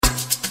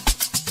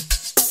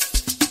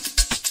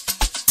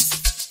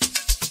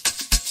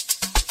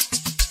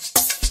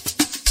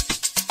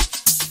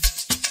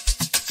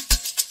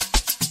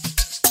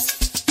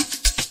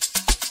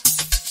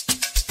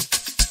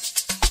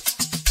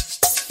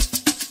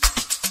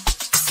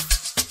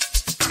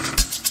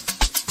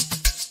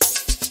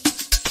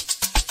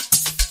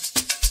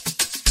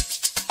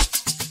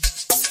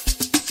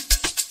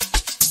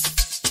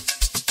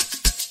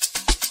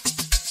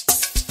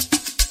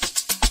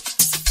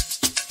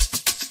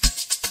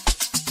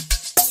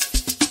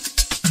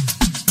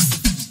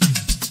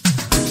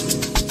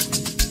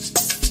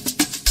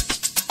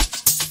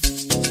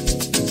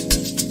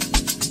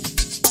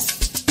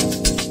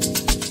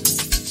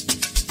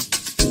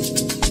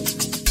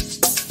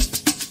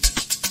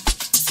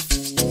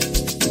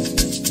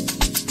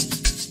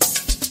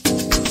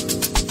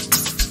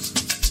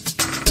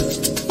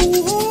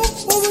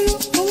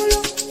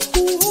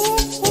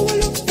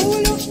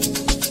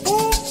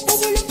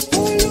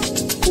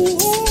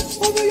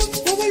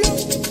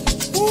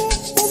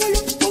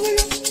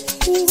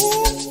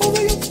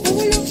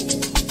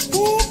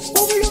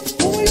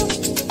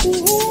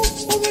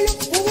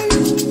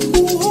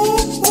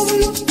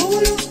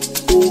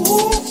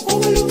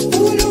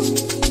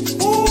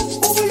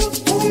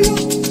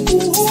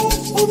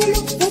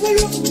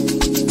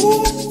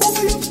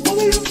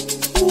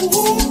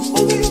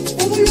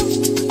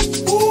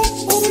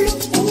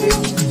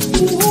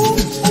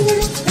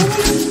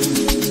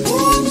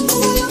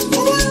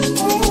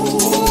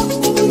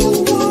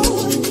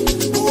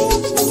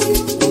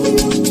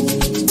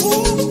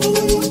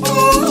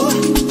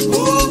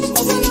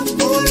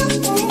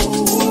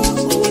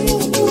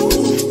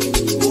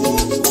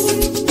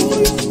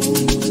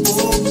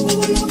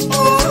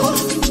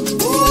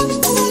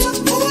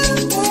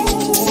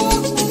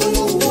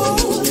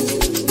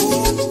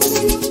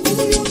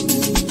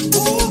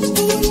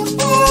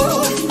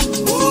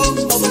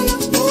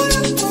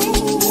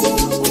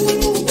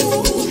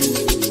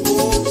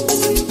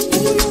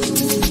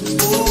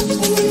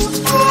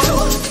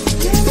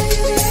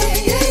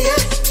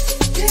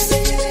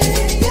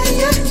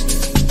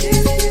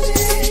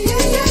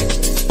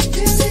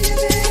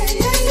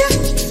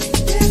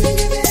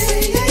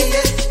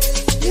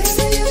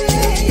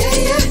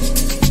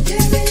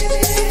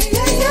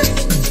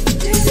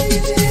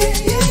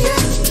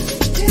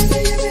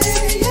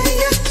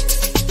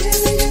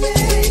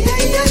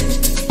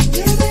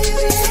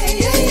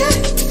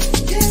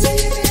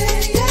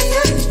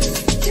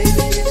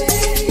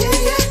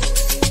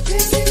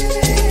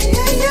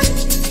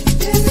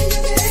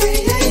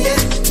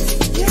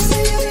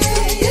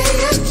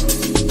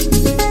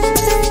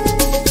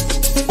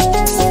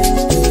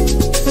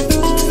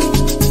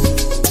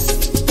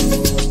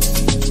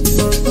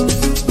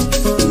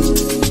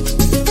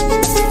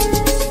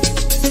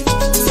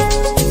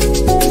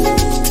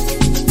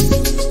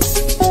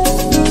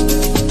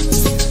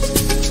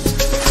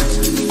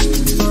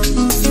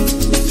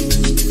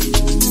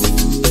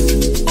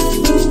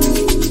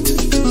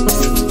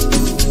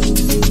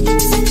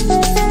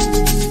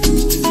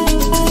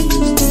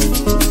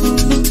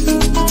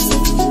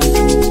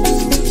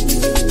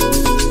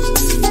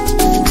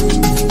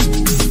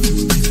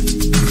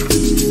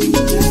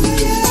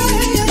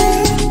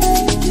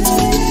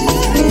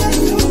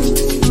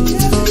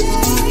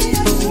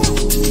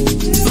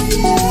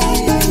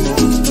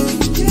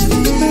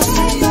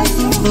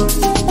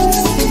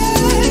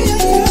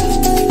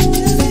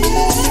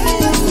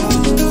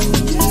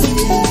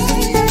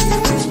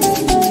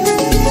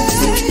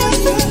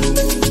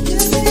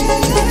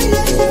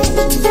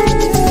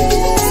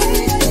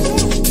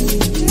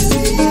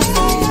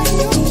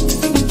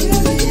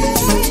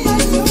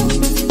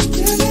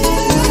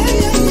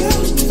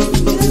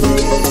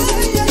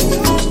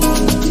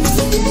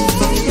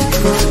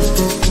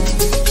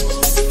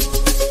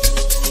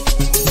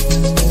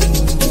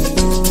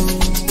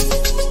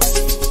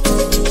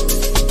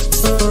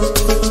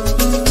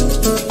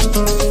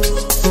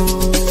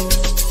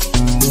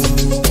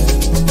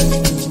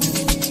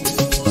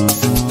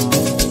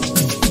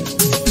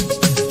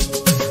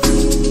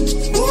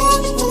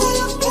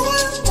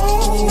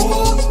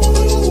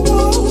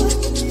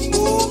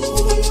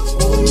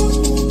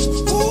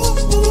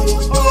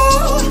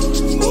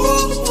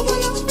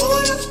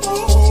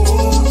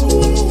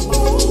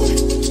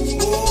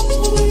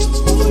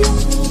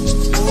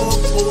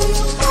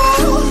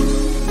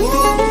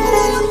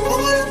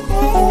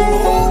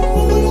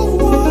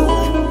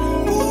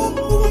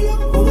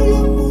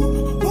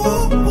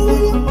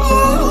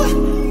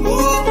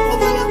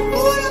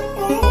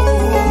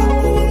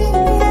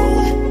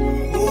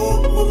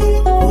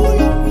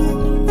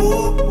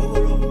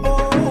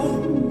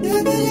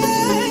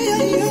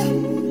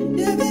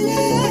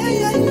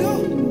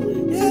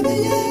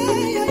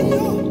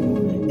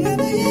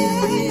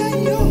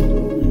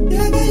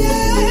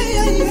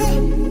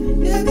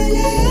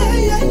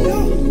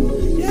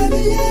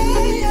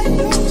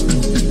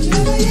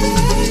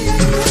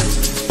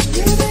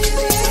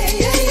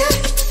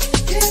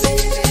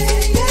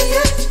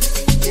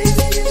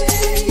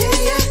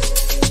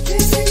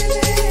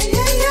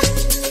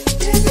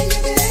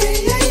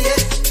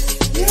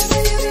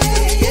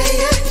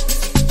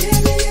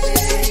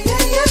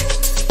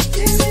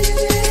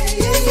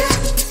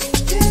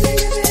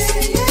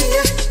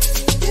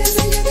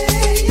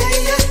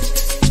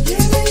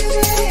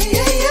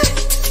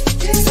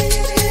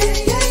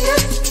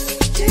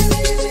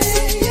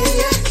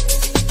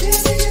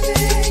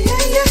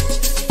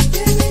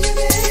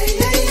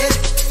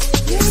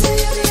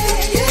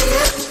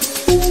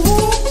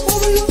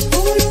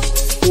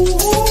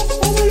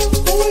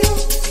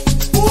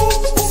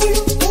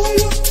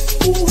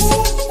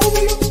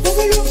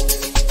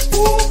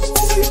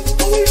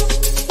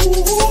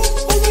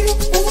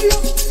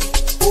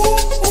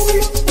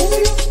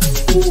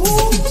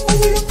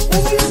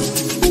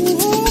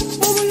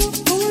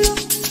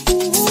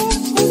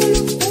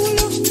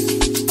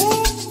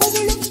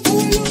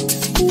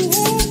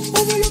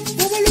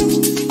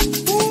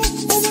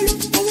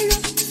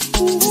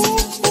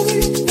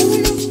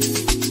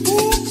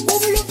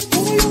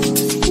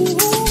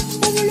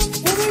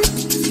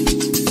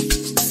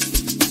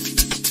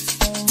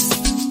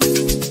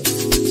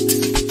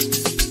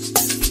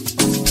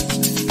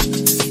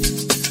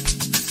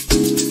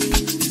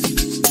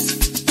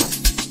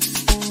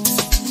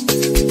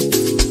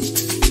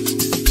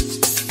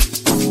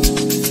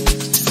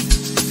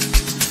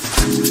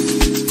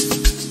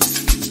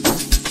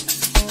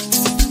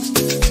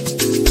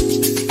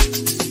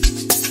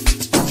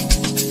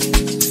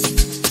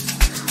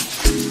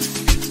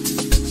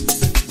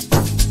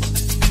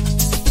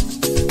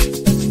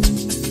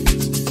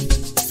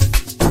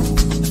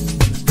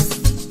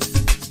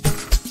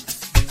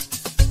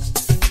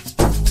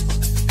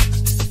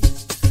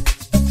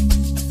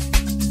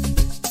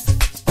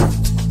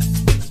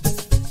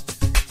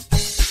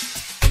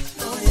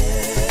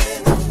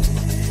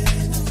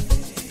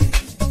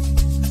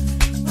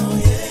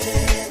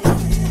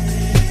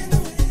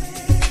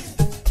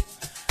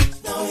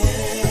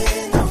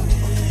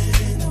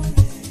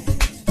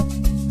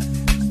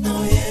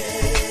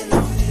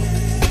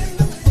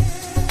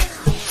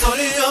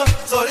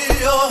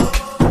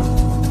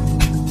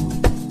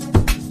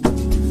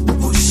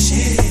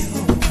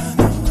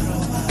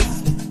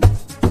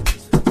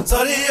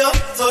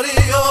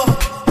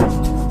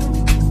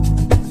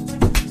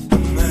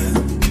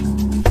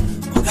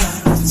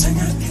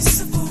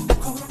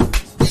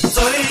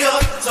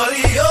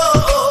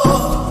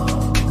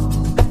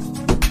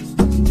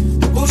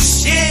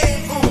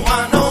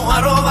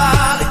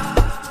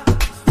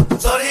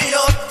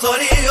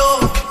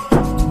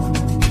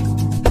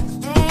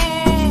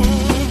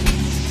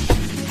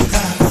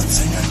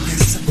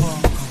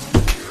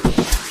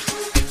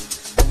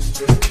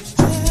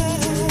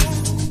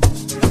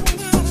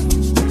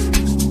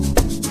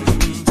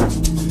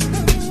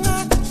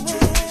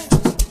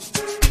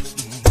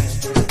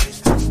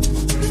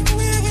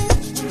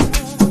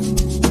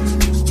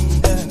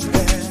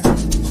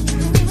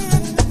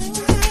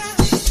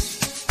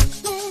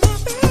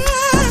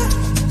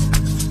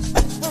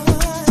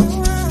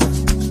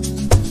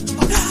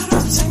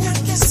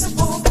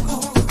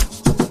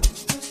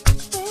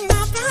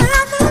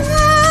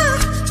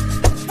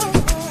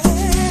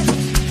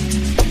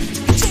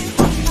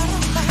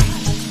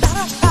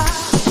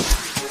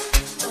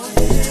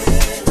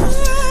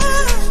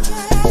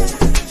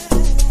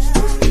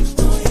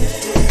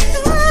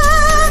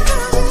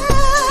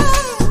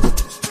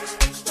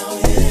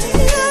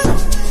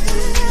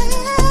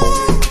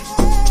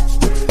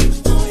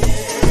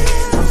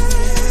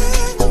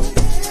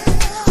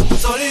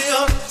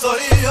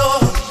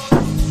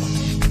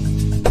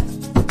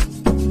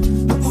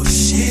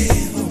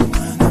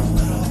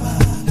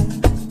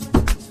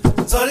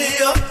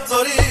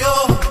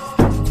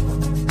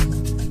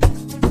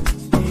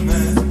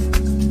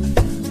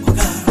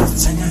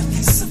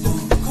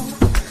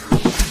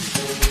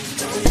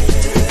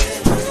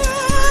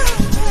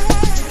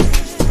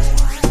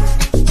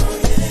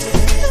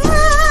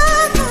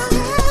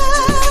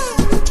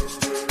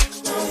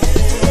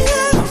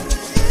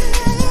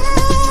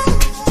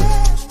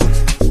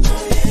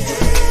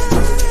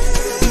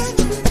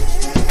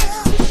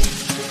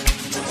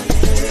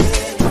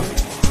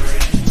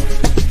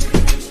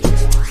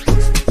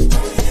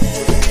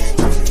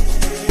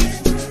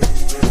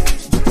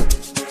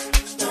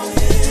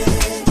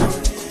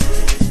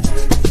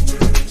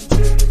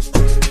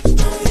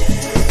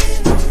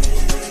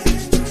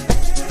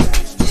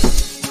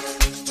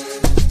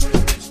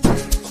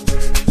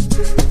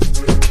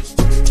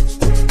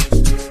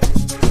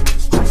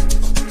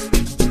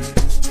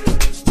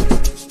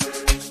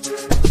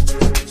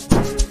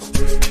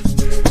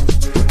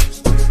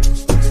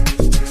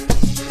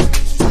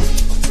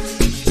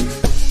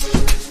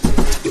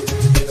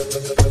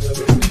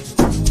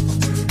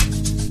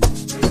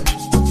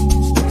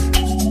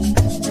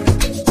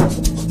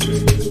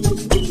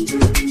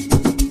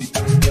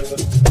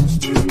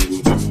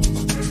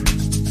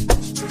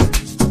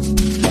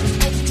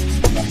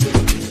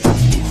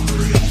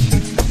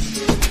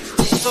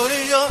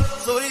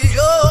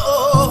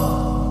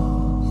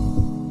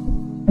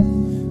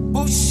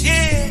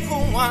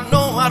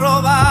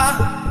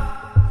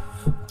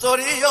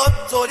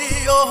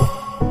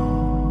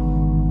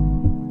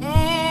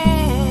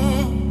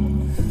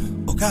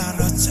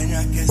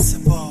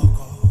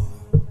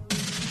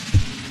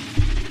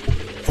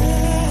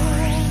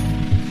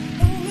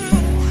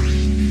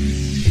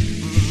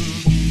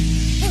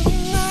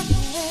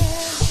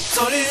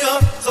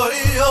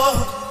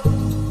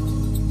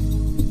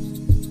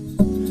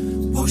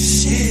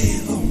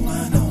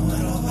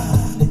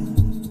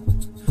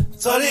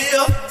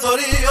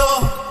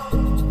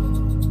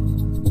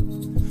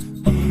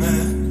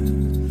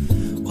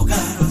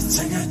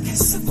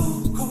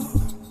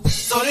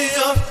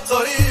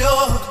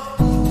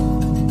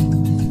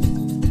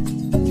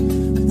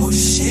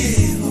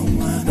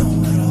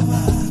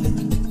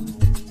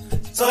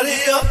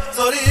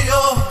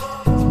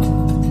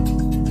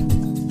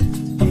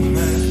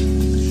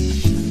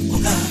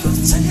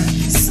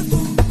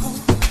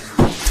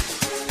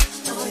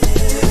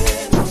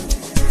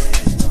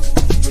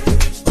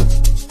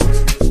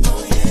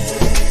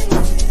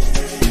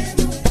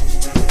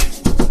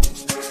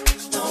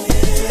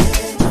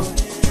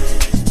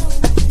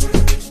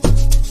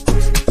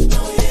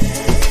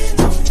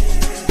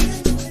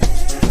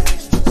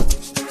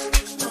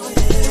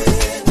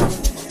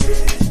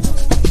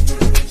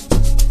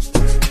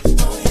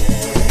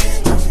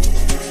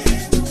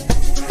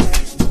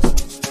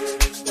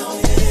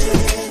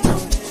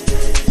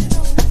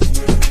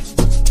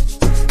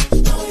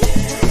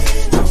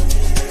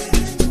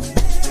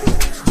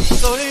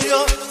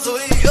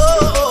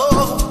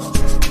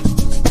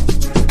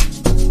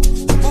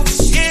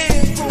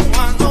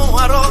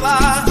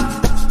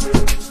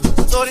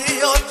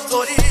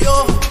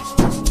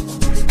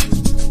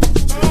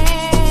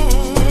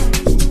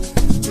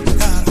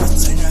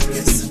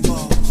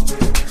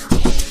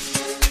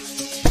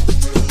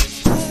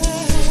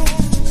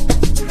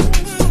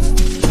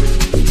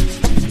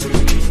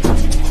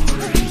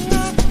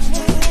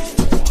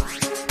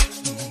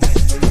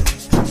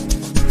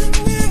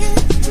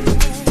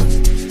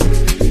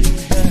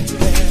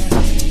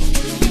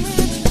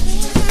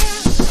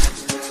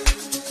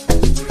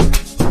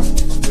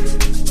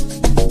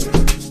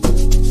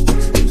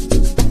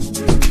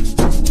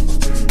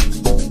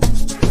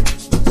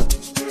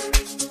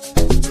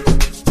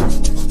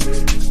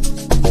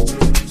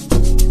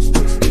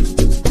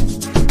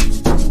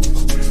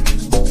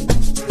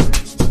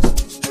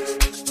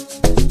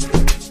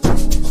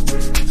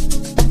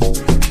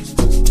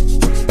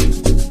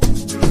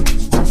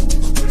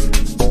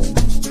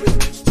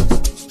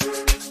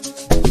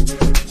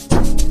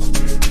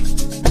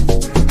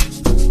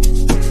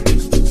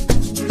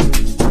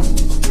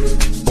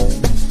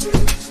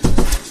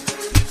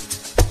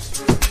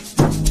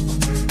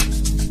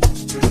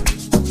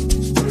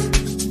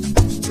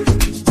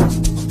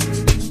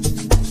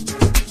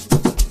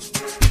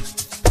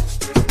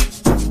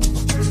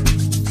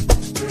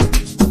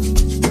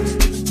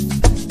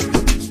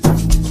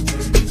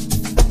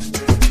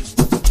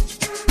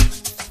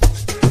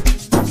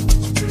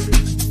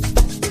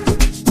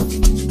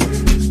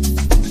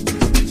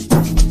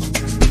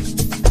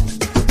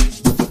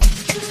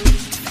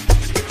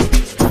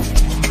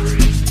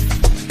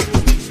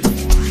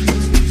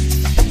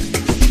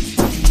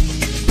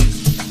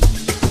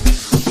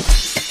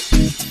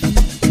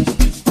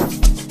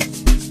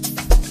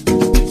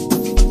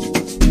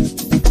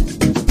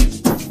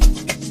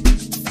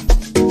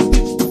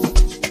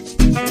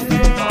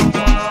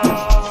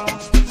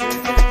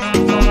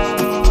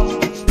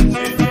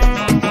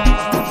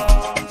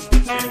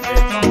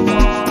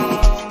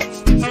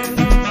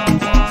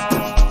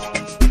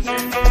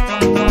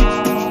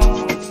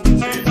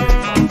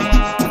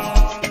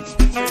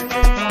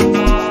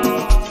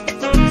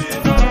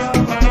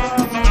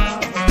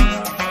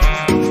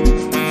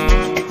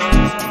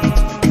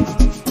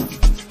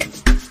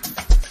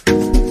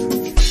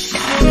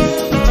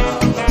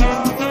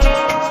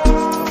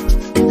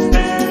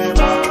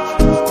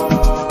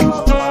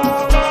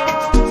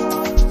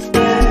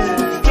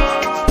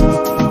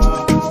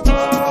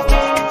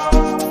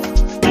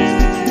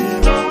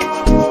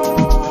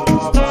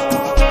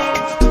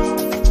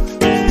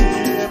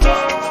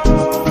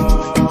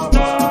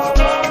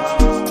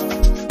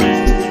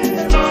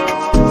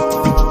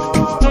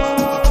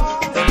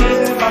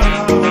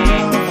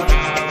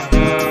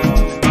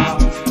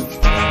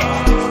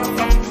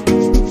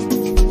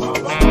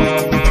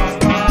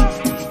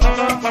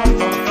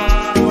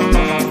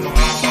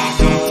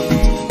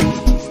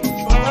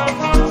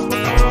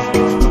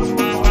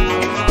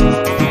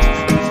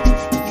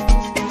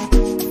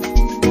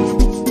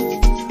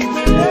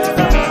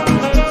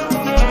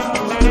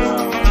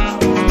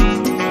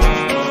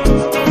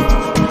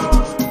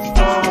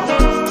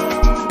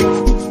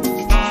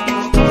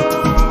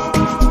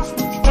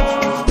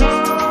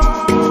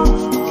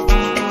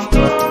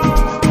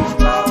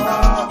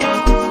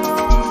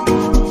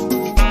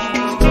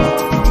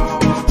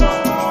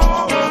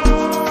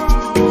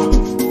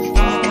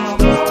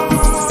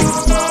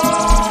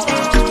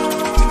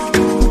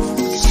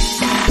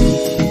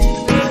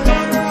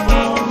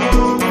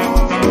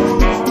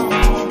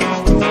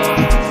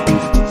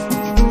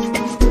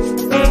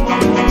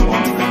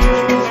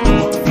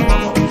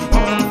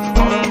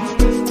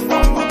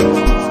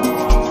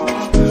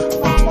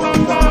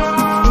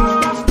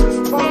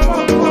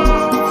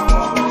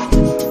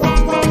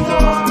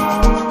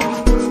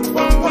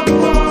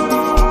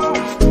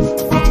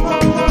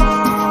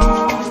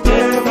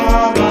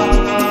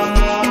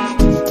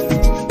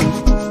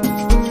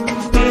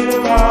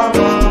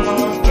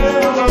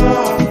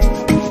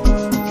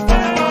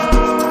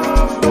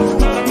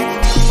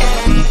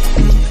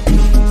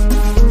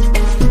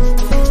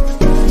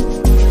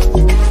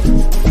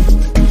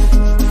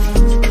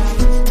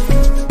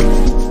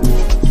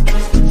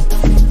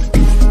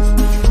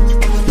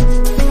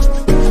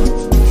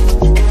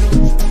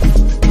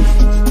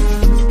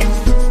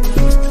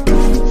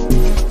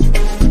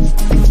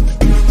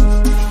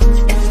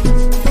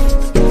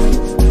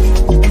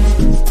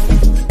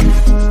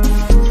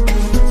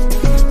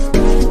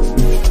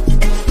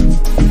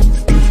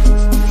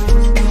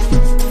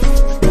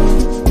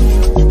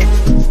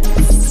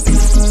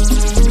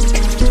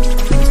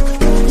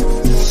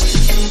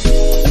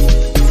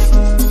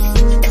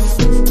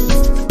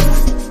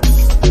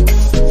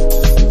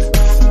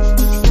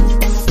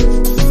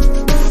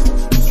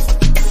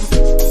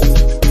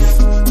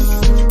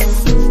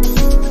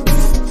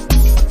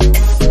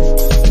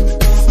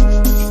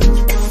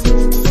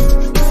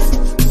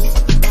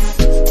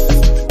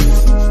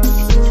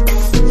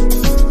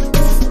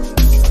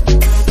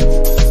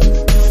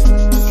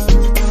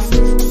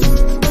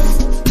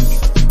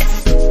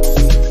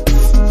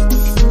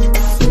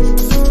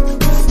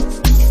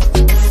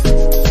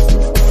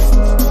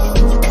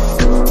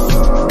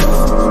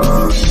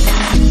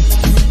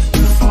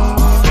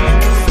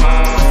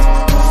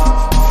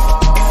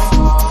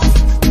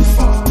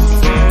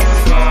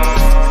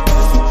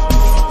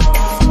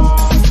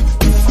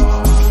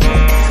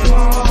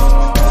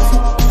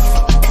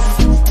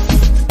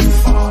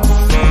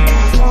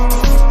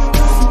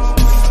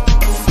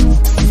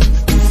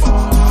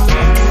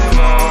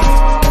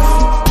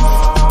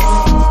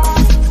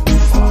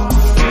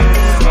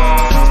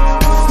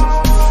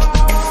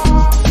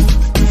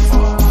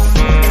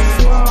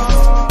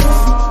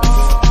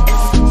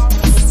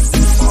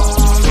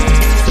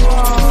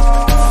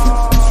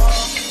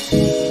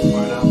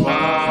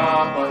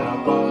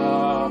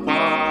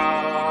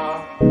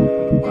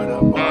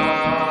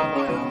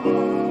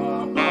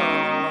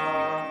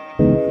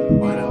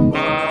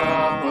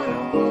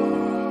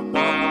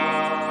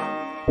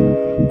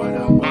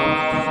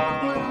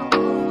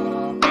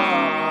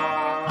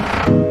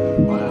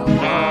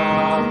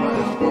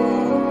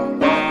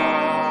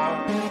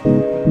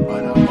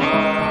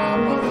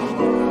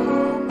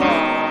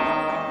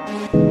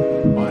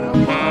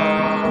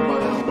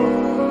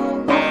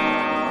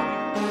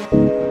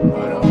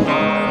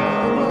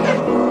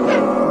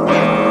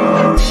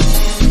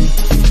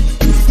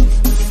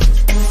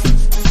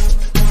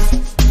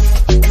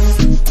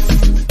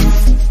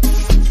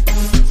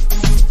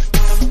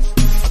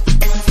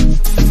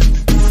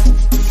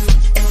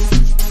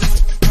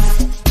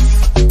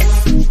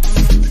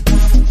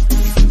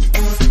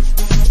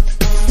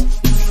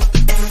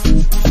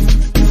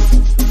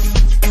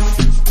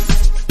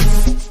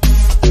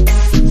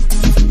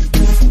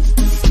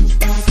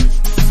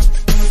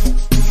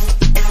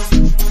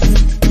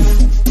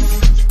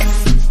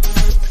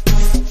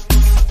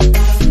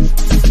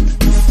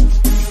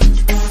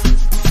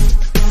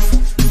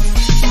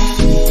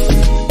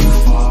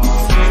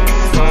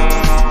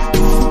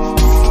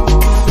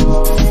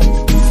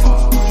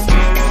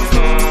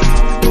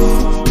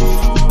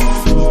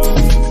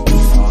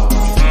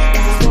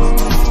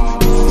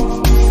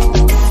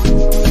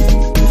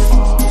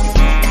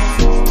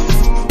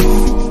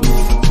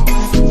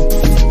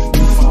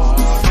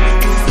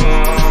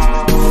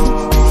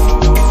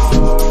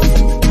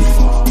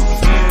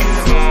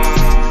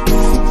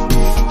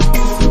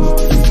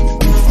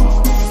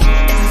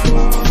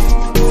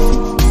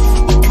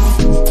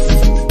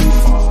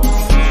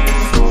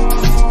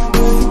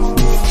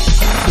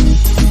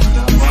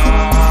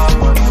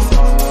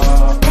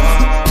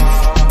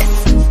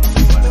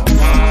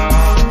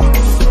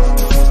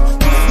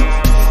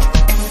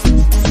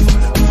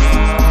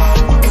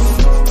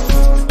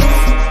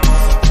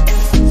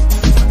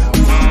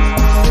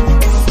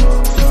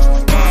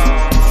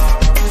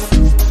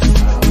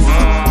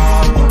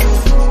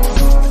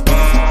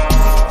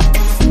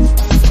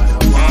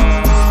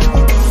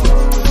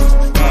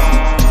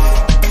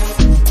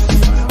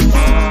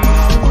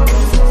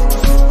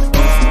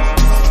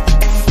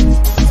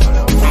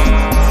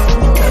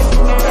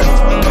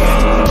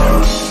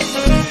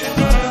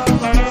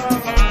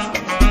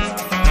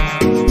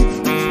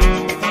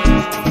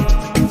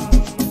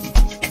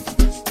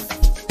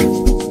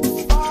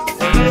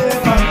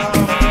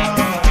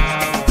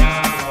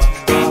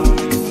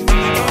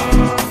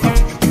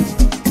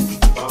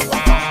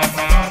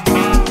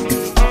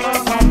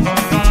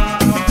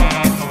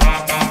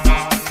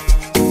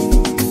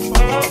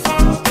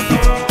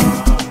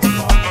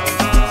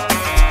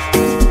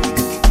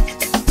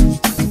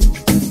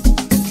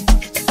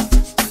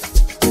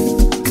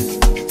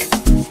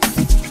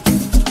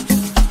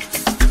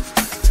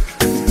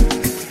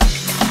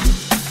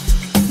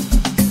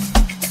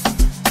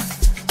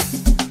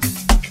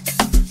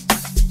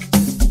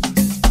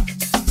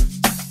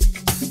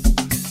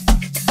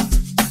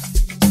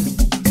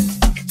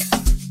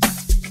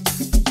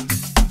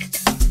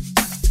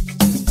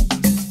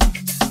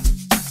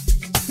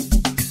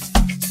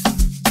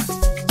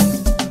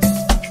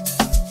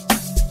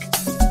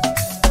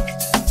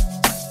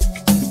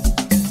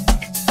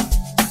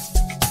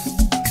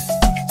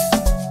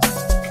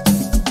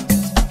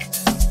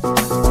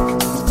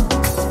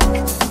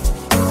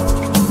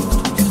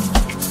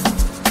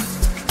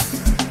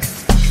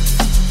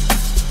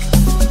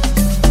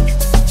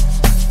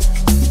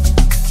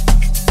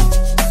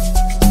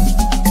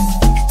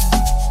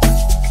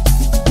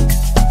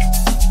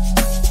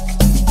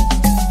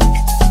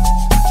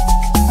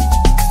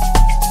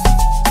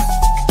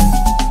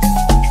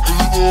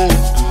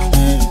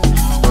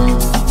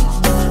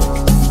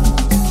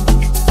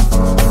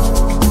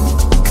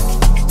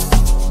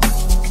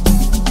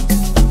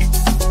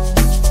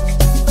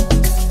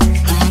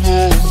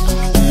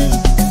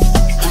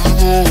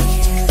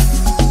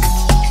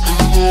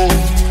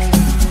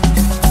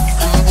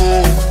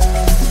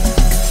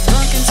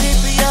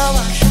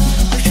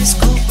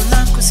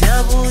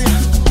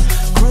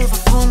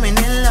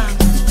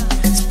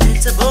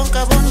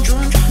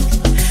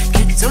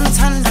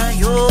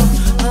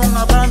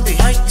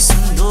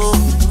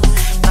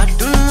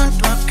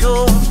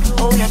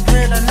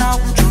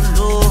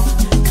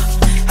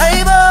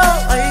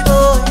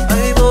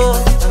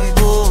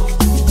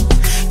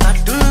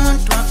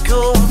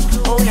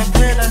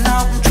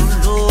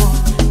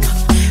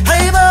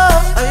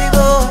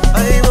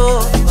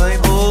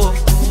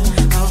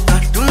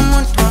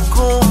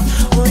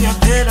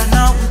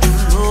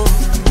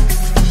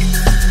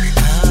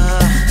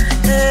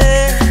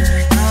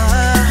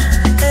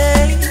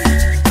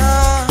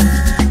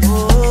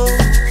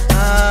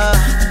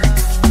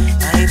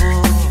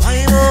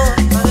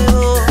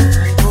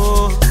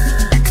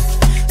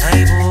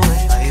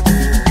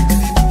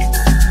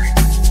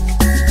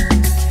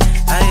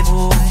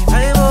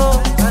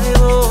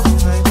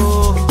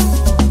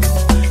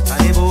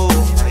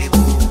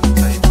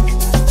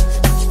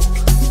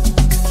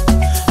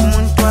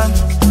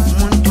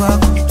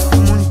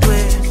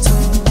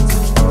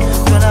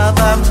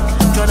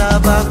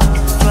bakho,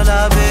 tshwala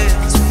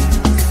bethu.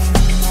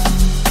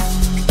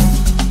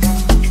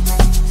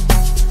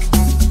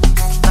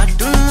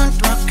 Kade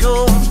umuntu wakho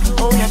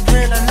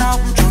uyaphela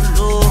nawe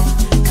umjolo.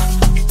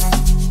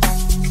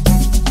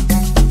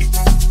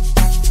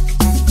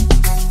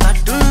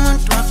 Kade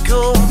umuntu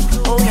wakho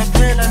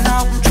uyaphela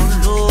nawe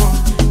umjolo.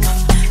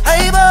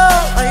 Ayibo,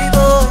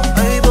 ayibo,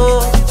 ayibo,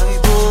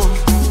 ayibo.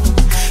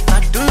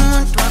 Kade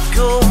umuntu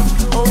wakho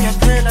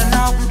uyaphela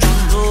nawe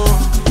umjolo.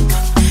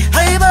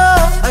 Ayibo,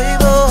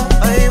 ayibo,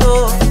 ayibo,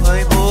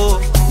 ayibo.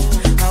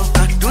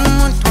 Kade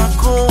umuntu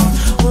wakho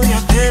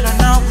uyaphela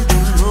nawe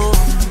umjolo.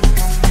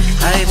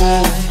 Ayibo,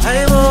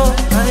 ayibo,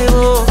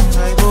 ayibo,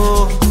 ayibo.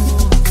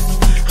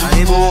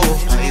 Ayibo,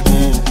 ayibo,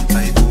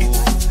 ayibo.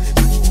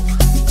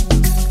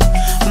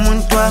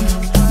 Umuntu wami,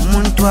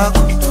 umuntu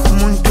wakho,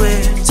 umuntu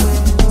wethu.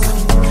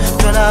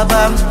 Tshwala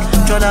bami,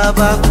 tshwala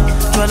bakho,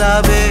 tshwala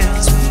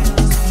bethu.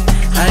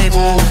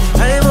 Ayibo,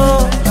 ayibo,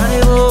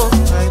 ayibo,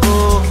 ayibo.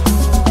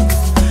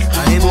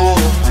 Ayibo,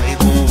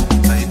 ayibo,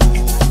 ayibo.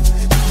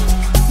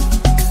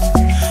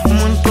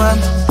 Umuntu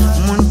wami,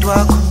 umuntu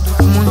wakho,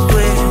 umuntu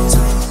wethu.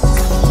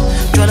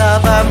 Tshwala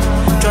bami,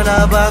 tshwala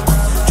bakho,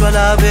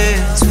 tshwala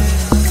bethu.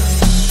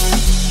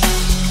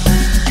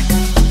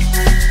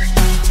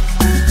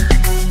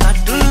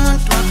 Kade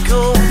umuntu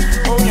wakho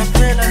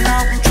uyaphela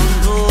nawe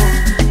umjolo.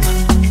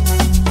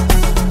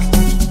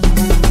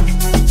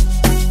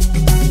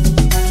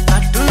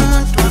 Kade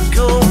umuntu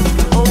wakho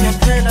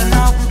uyaphela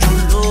nawe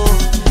umjolo.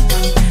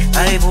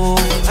 Ayibo,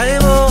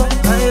 ayibo,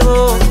 ayibo,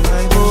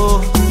 ayibo.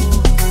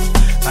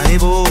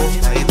 Ayibo,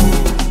 ayibo,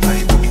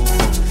 ayibo.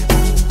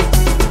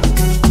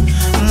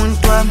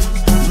 Umuntu wami,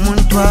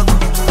 umuntu wakho,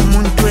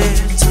 umuntu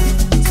wethu.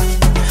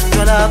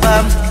 Tshwala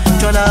bami,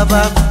 tshwala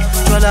bakho,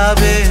 tshwala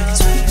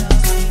bethu.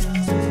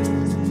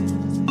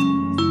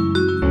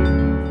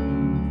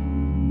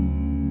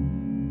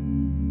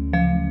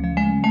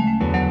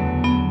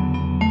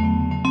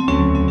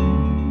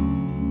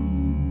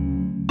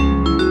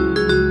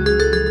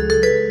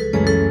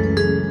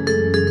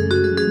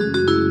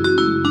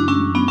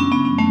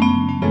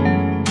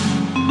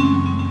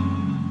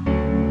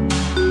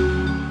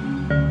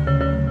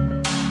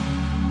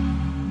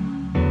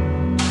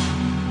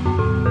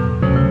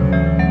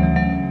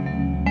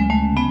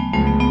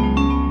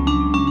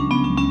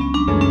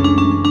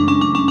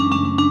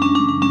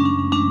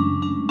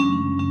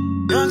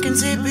 Yonke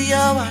insipho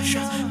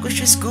iyawasha,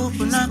 kusho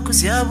isigubhu nakho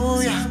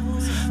siyabuya.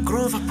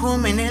 Groove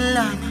aphume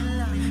nelanga,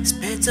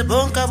 siphethe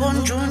bonke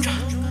abonjunja.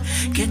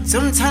 Kithi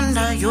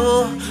umthandayo,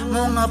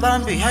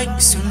 mungabambi hayi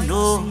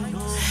isundo.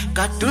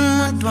 Kade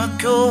umuntu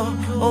wakho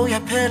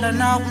uyaphela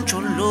nawe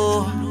umjolo.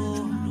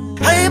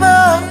 Ayibo,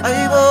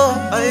 ayibo,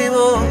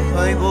 ayibo,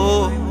 ayibo.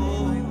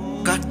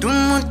 Kade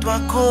umuntu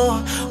wakho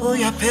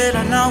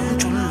uyaphela nawe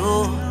umjolo.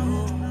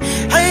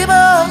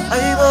 Ayibo,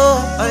 ayibo,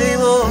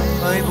 ayibo,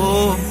 ayibo.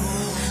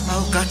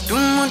 Kade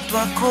umuntu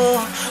wakho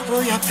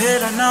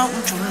uyaphela nawe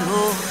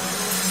umjolo.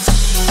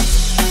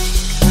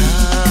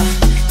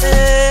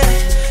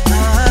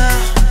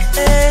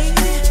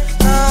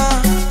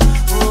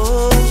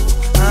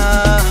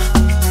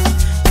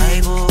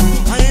 Ayibo,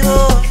 ayibo,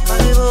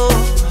 ayibo,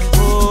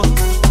 ayibo.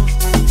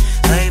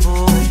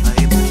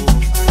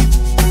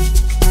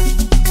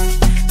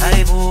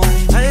 Ayibo,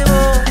 ayibo,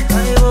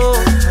 ayibo,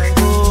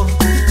 ayibo.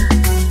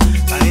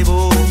 Ayibo,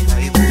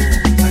 ayibo,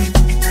 ayibo.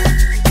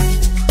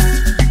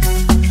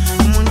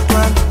 Umuntu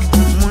wami,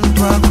 umuntu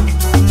wakho,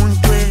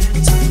 umuntu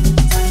wethu.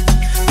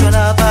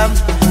 Tshwala bami,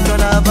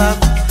 tshwala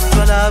bakho,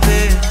 tshwala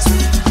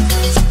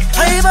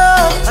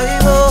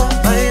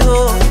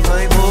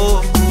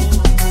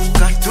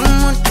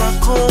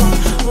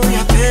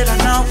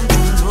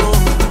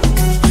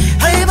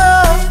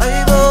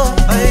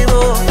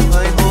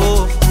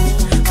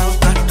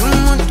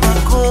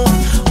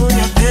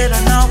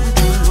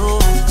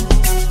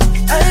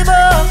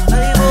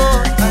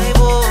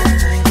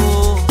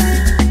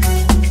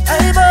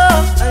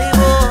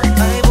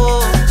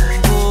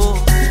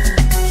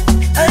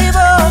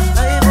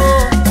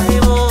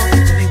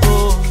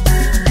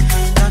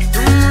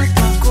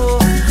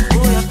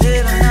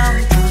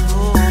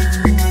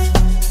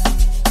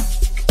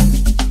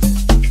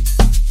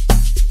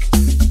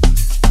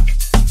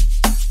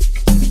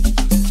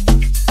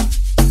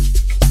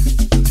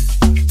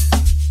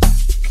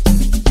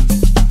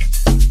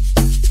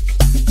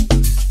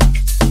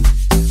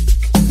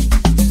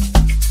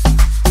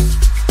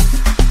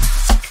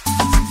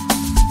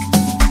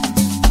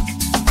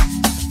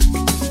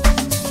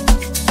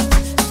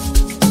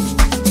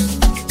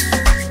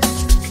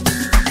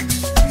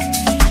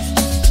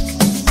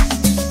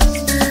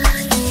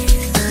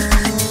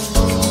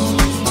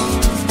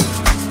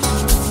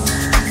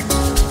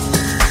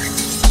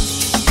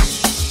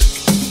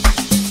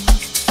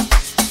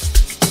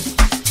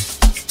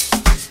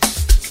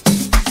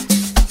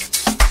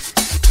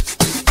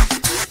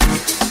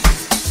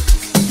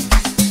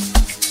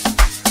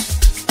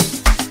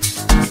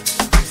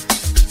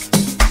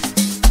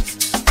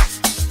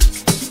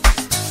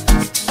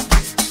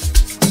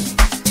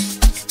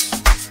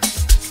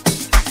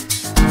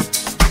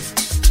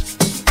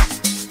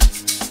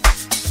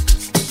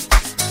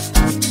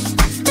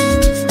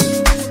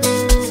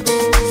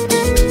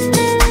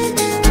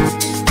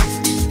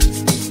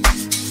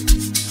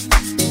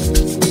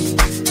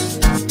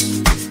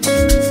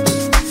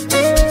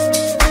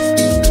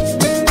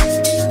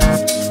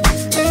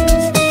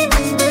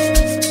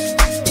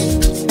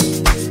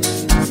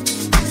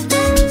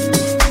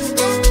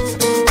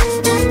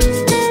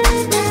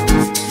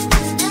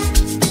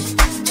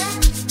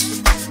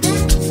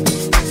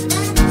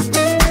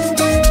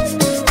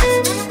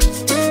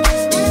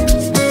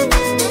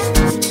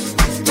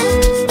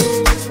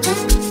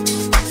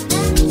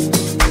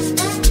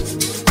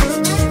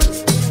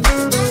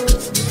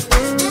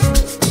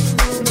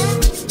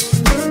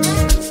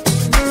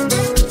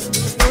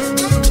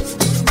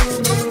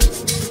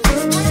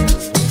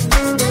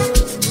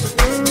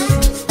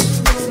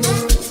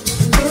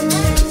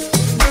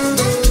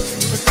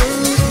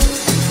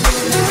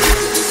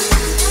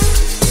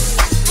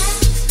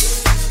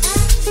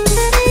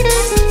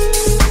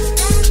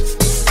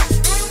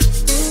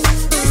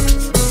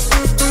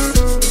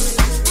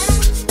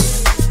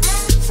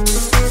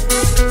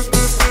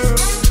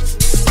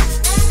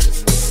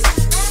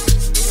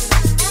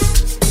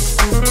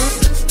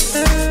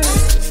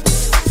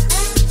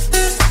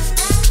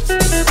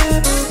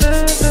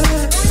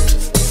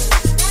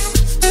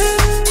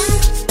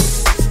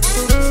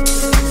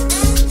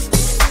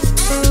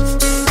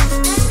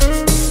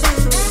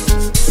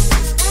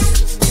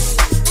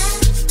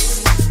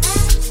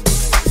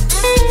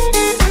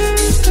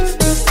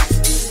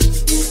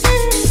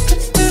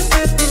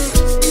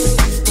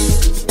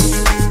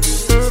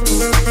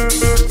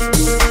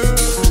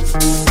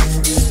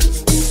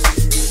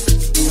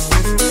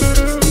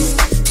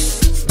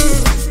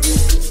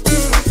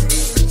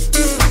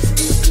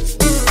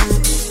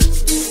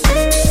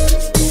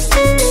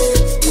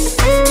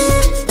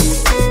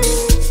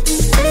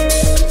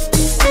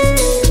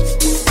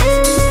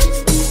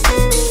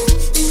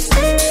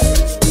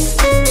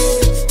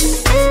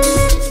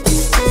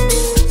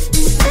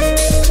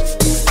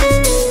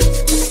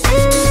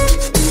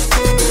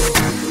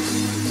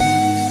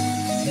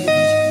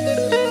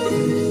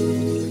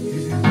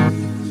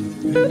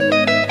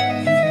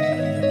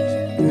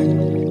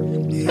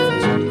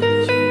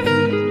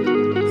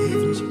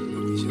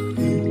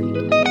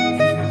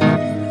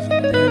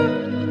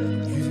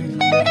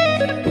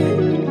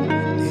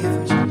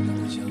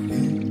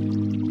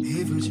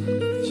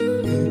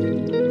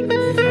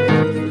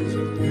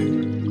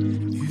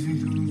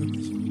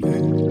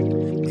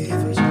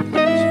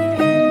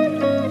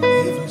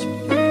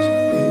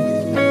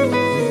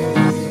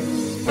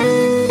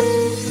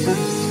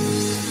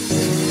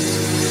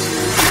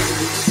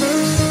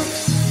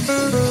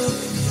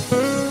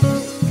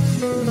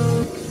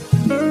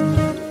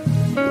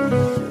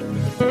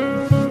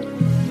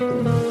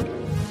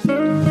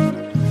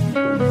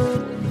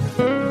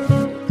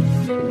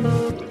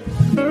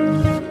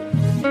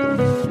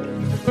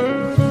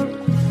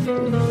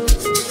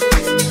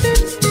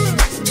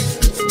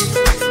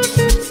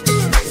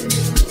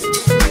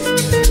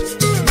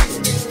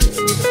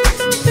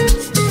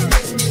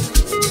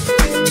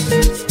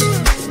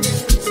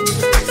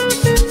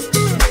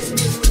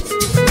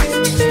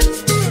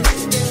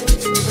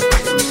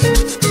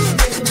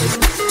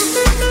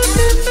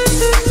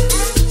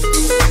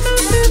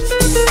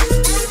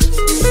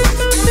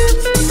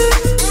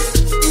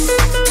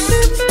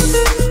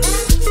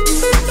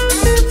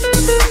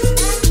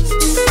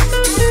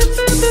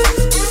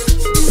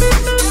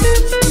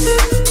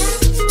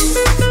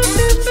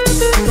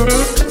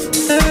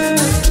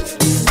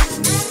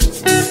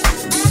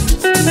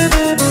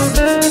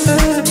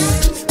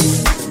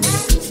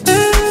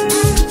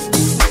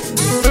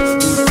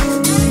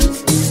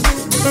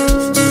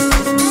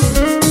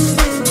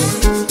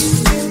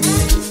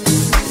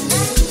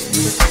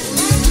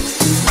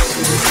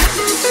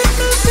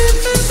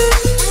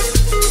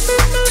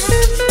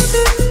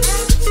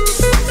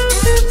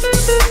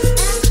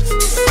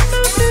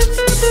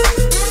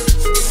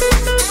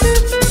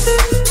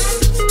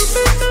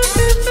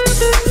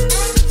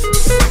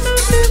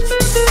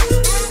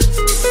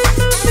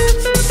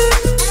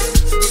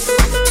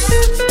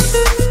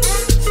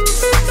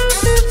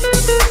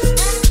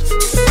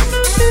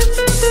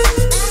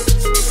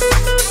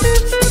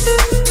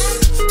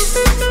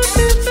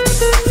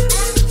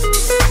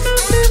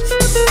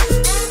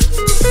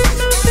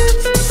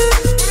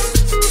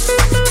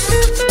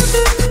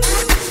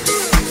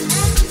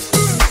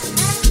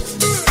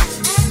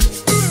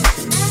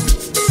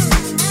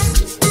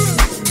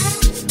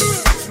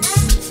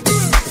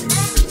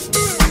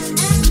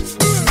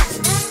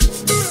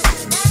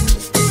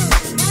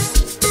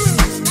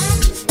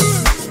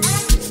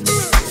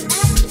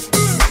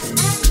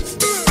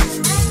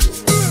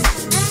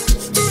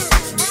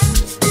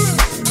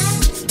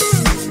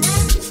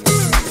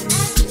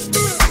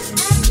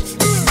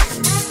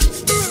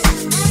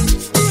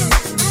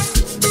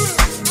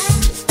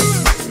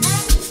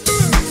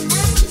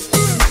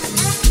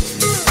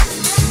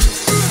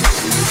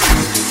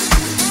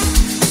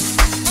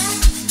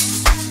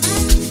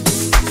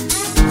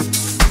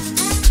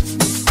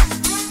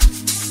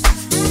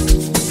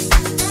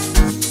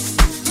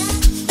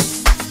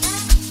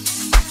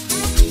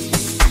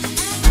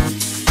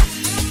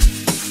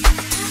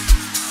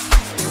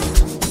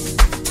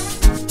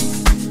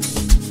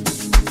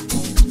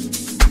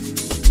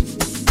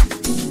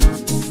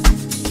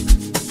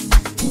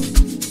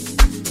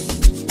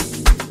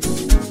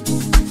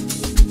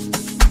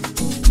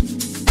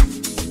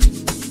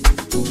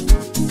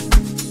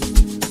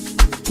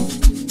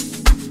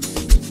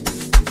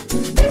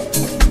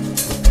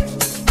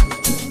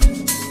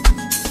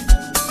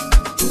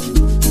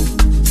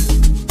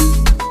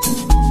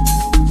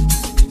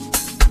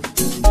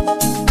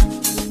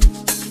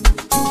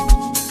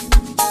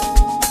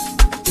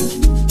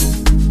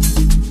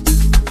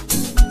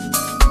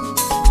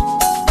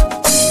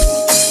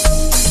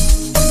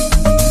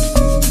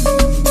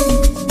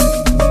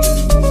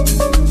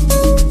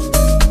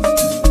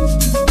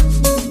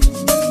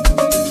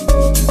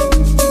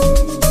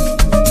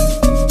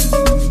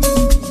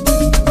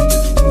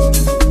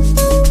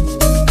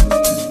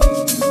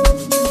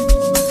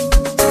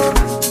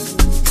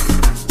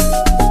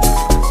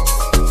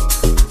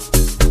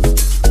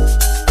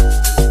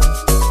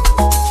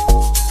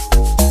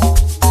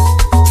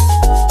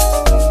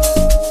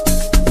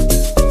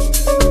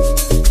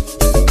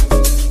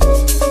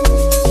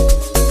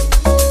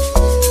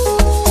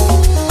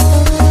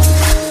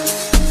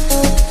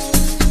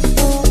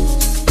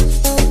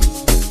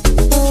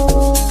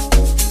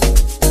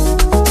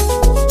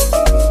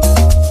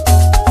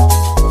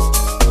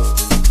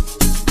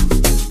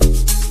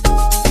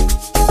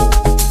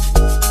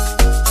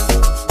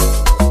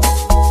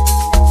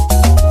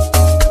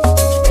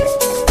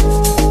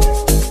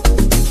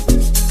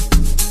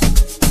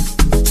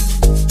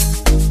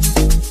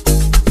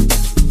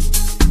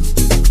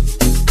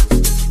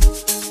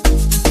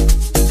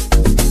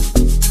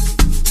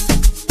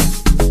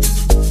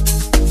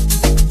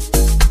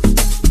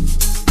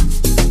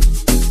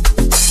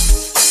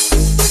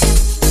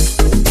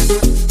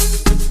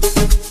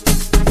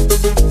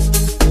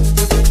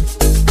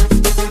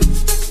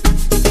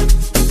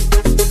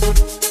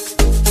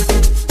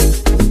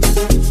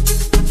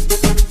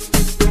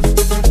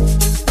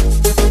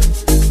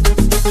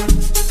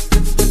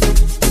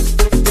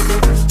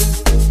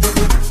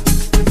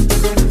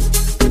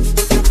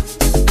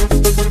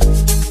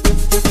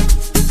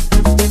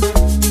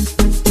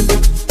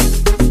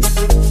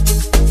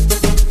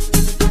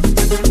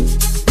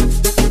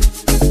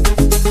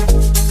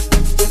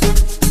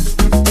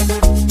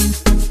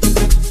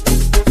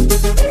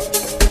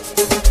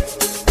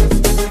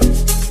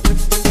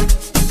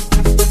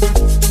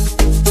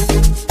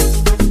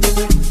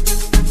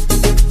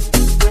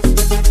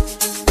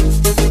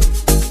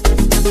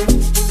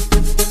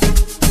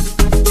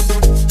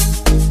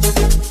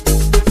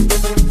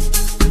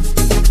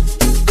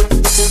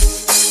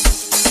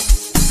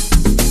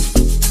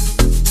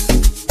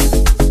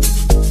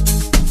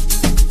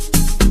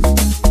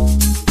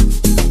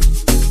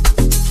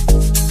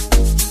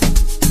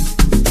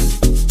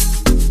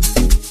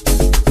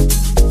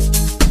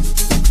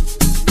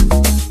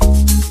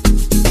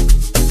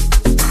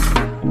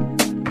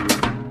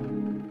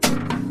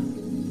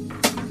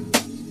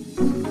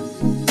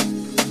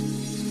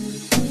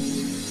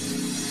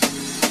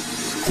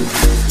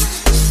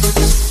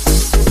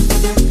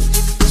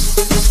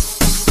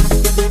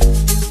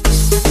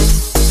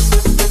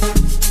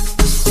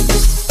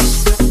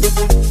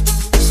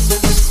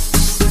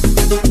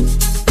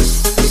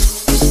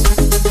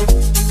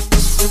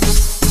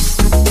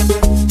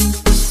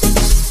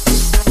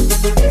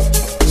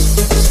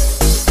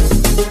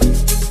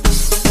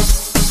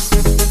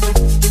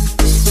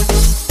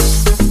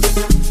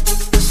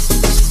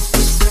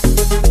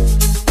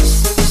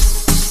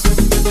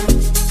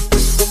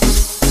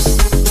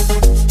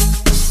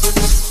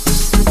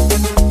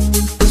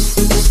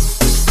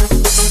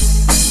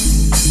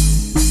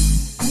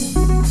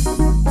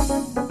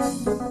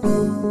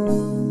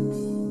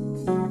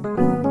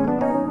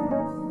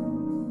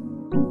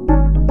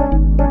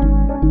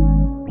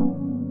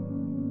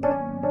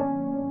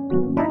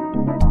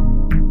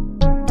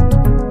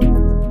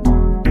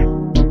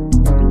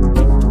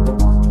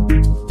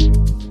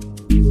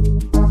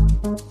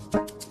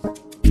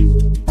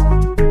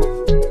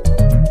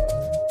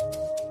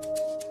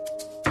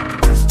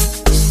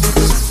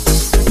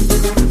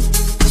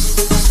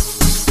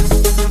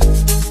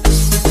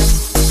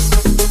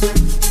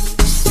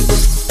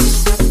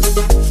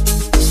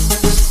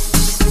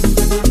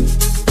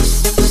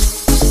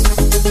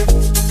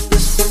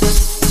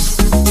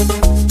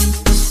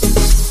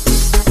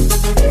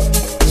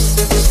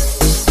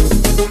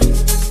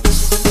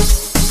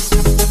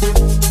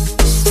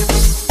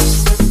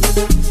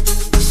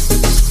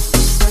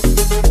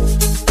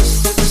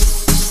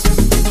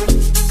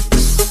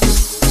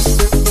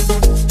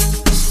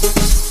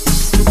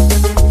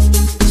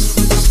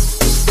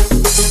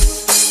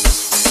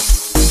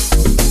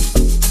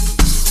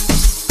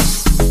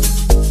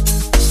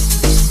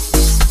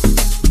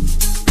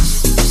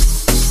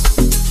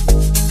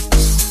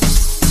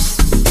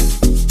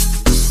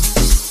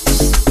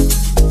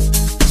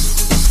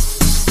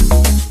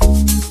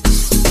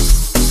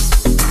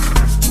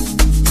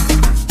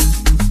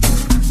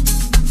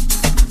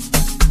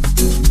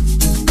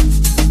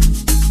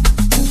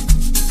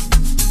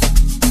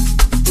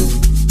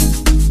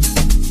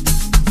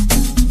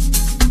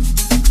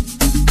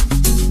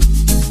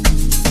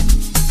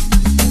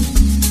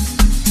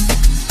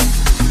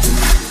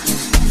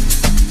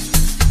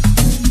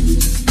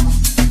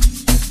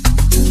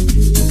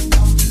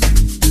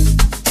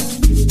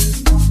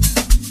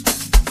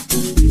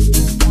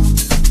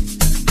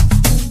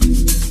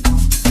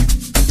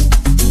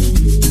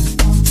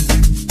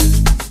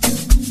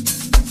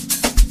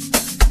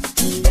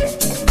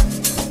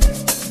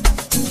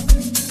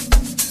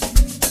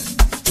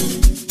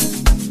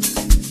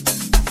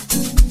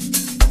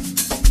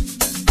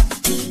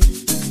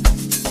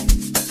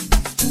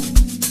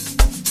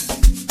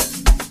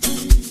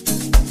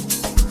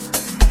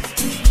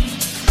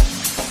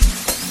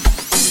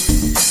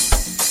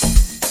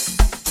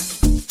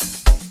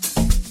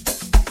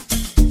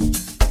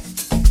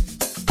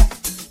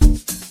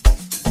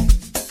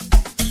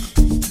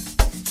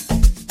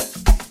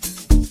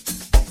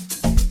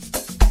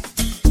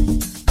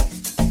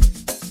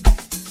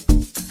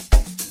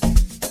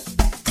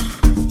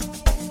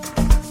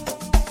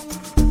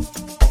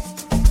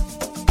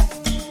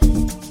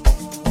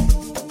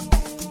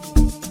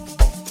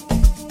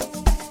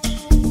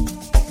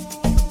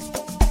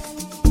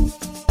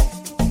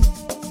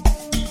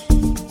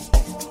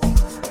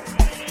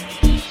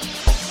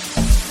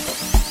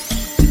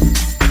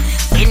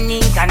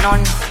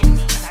non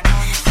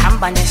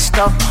hamba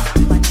nestop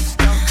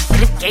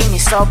grip game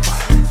isop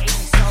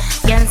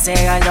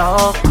yenzeka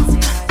lokho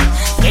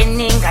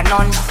yeninga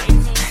non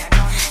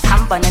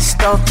hamba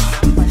nestop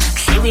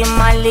hliwa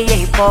imali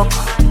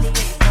yeyibhoko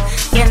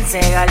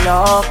yenzeka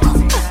lokho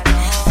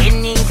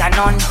yeninga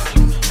non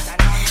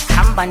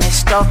hamba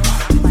nestop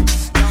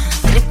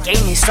grip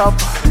game isop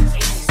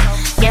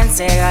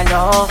yenzeka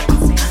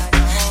lokho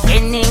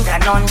yeninga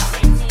non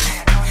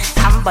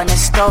hamba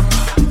nestop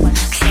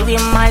hliwa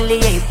imali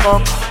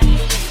yeyibhoko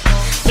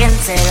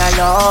yenzeka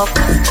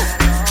lokho.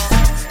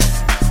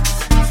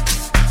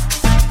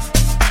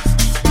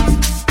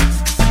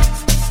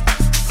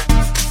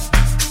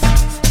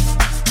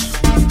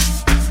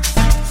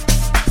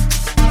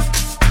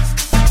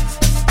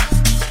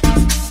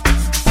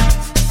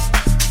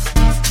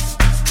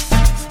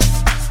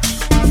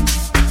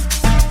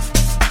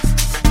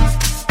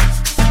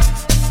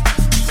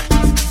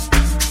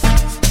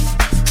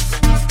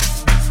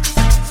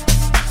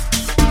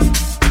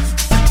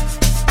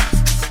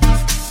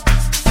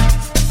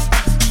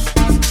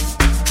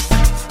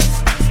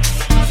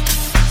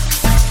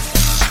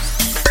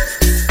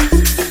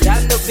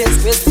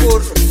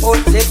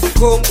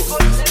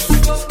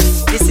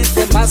 This is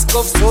the mask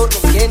of Zoro,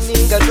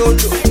 Keninga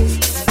Lolo.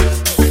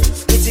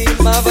 Iti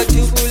mava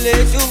tubule,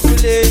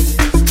 tubule.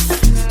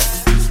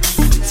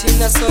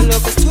 Tina solo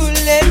cause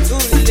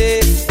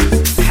tule.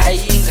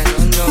 Hayinga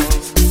no.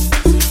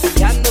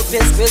 Yano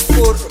best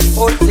for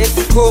all the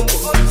combo.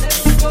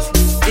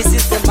 This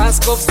is the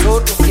mask of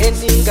Zoro,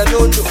 Keninga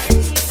Lolo.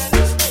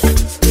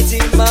 Iti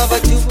mava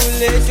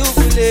tubule.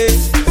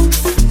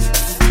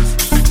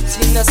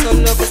 Tina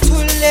solo cause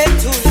tule.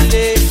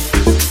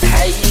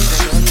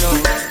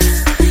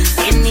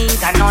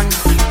 Yeninga non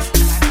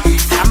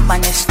hamba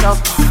hamba nestop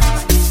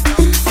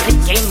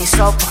game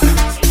isop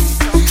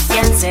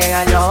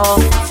yenzeka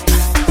lokho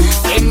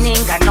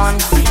yeninga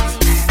nono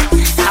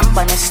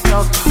hamba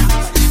nestop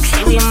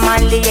hliwa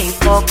imali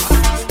yeyipoko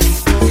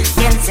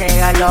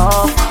yenzeka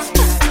lokho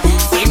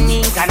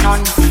yeninga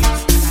nono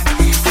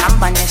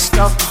hamba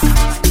nestop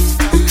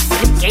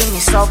game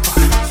isop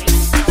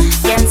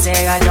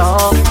yenzeka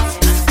lokho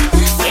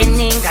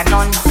yeninga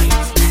nono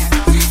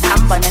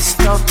hamba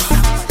nestop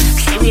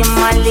hliwa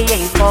imali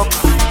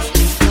yeyipoko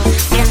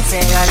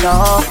yenzeka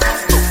lokho.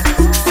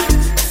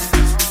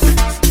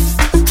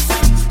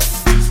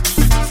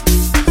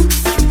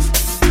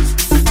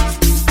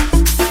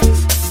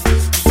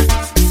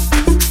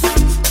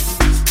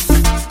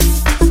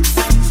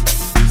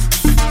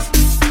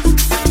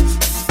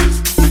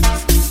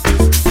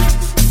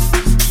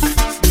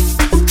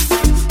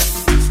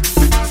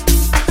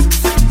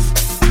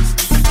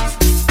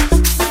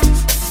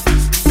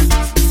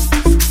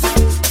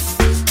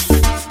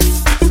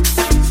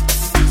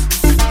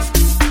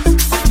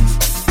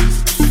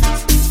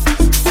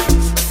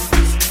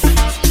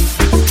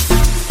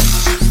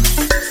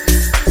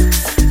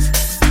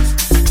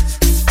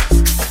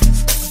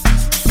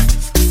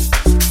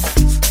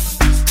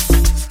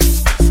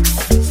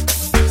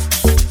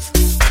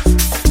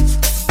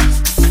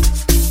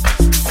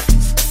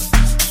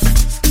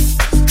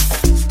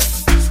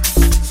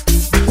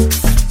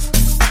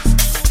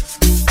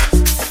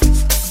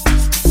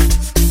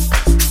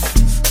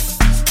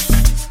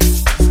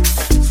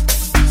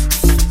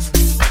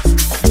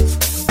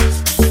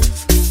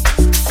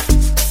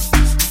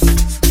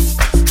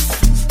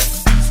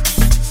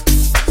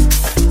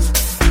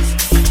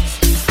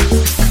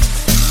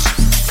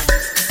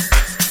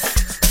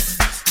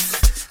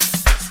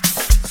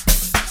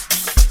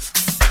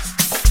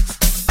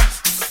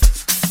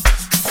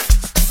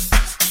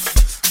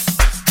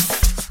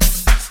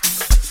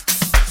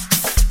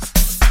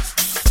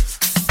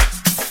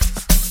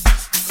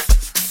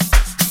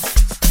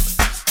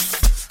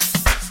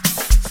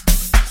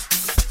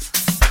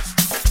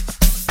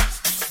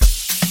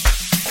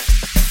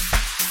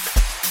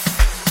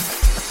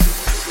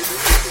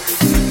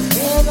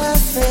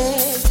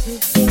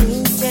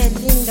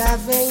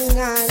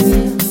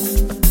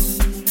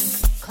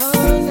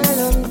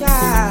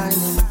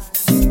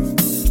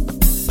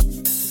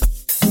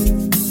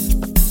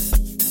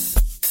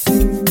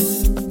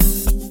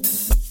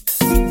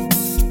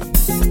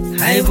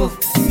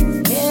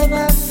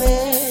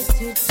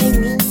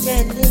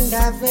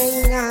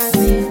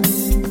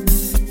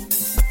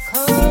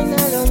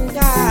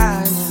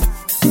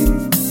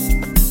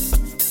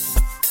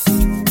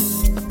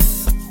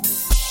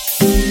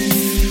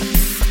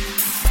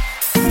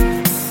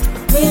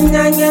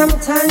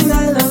 Tanda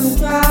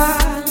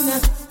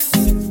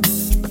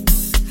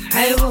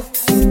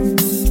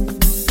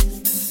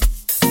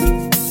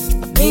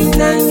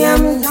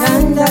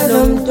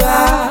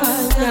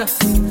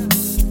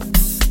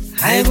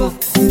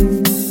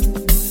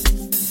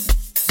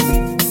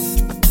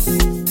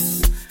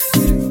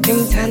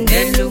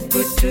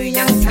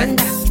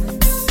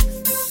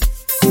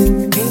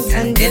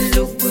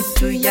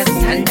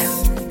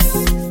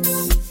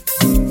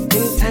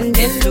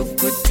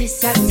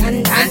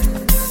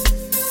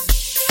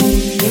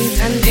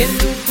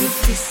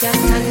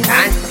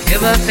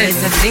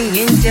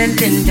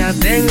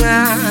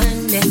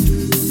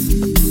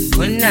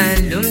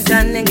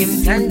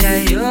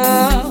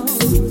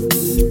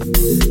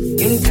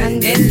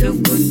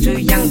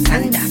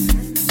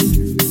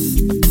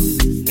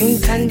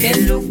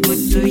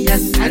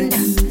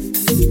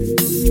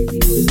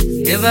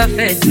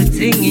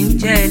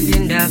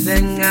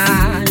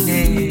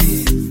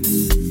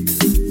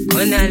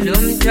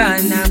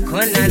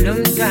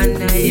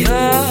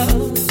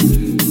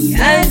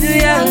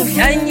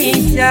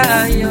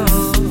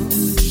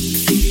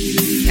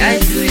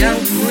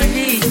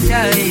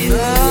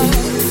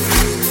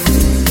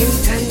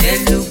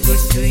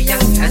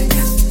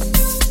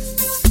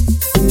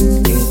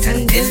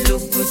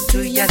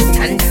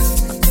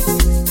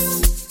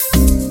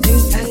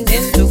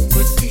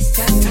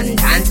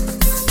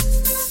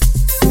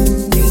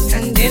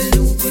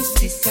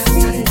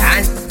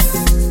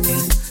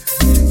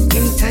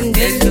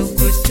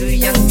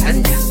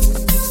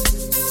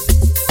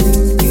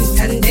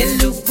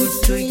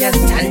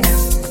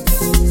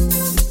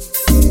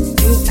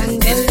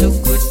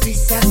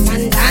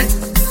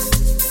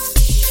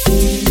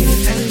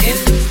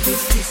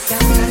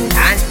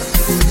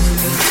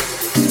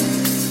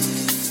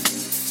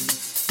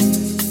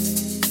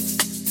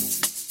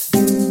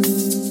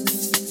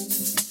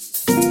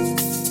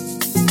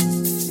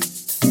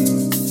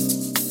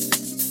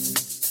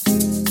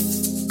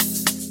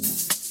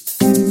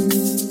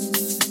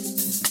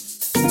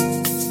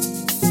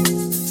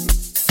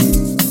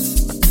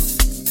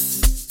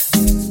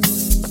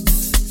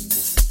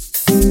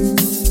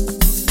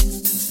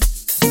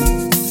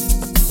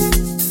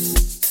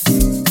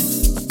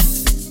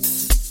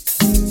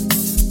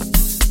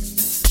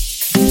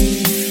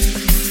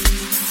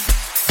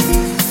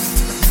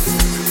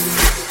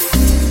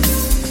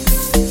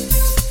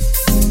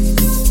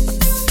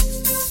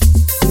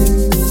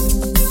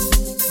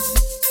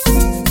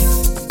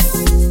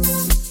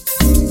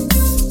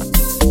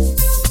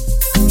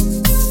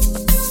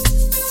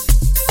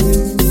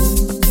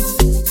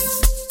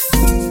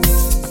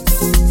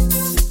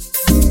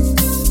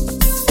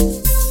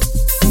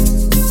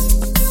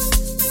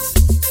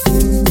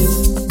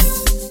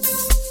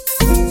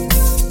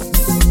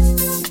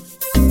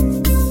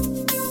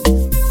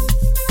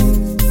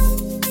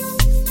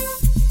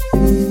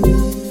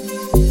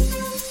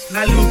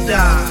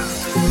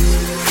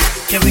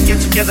Can we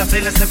get together, play,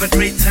 let's have a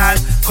great time.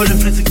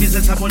 Calling friends and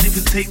business, I won't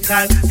even take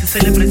time to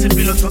celebrate and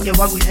below, forget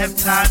why we have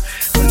time.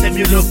 Cause them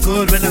you look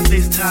good when I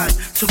FaceTime.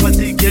 Super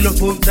thick, yellow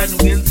boom, that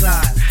no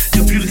inside.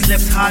 Your beauty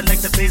slaps hard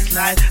like the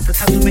baseline. The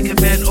time to make a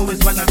man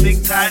always wanna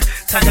big time.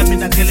 Tanda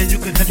mina girl and you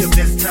could have your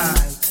best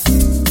time.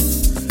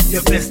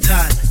 Your best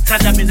time.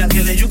 Tanda mina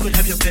girl and you could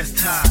have your best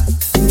time.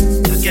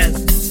 Again,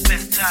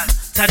 best time.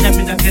 Tanda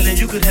mina girl and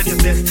you could have your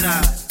best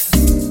time.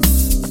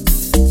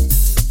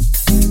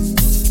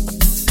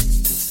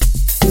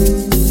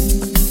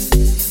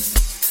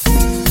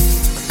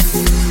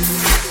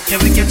 Can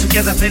we get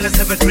together, play, let's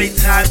have a great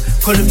time.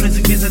 Calling friends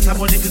and business, I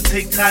won't even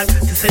take time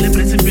to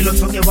celebrate and below,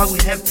 forget why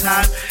we have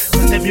time.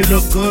 Cause them you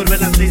look good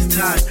when I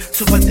FaceTime.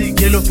 Super thick,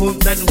 yellow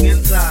boom, that no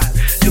inside.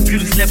 Your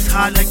beauty slaps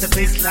hard like the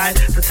baseline.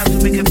 The time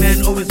to make a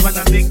man always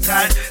wanna big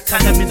time.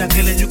 Tanda mina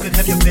girl and you could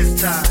have your best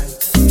time.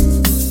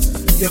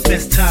 Your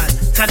best time.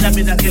 Tanda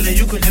mina girl and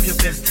you could have your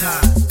best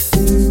time.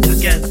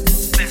 Again,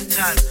 best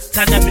time.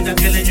 Tanda mina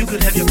girl and you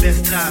could have your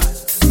best time.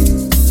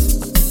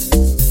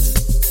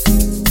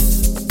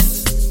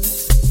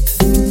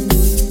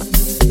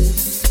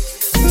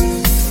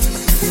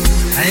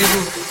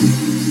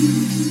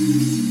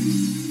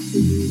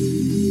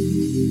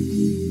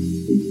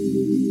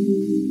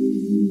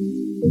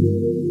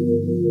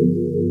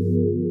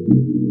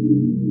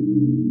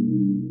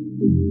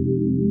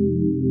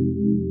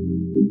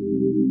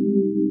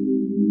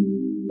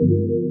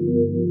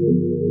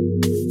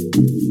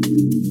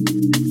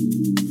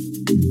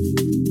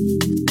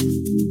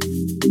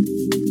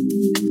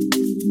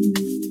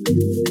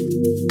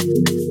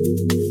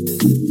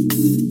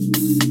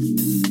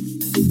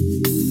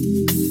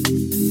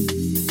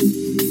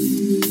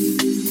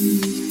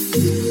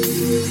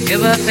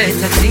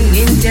 Feta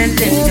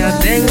singintshele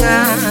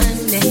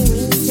ndabengane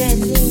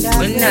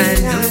wena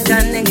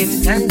lomntana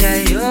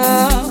ngimthandayo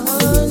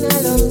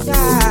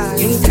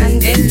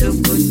ngimthandela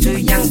ukuthi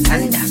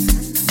uyangithanda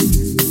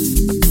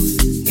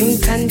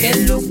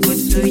ngimthandela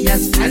ukuthi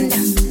uyasithanda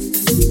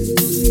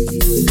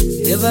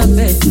Eba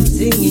feta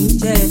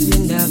singintshele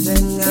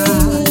ndabengane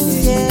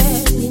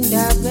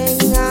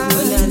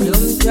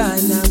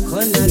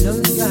khona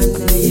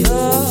lomntana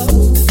yo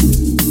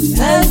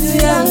yazi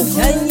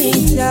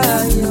uyangithanyisa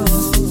yo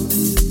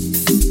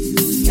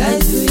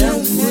yazi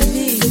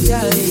uyangikhulisa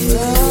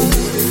yo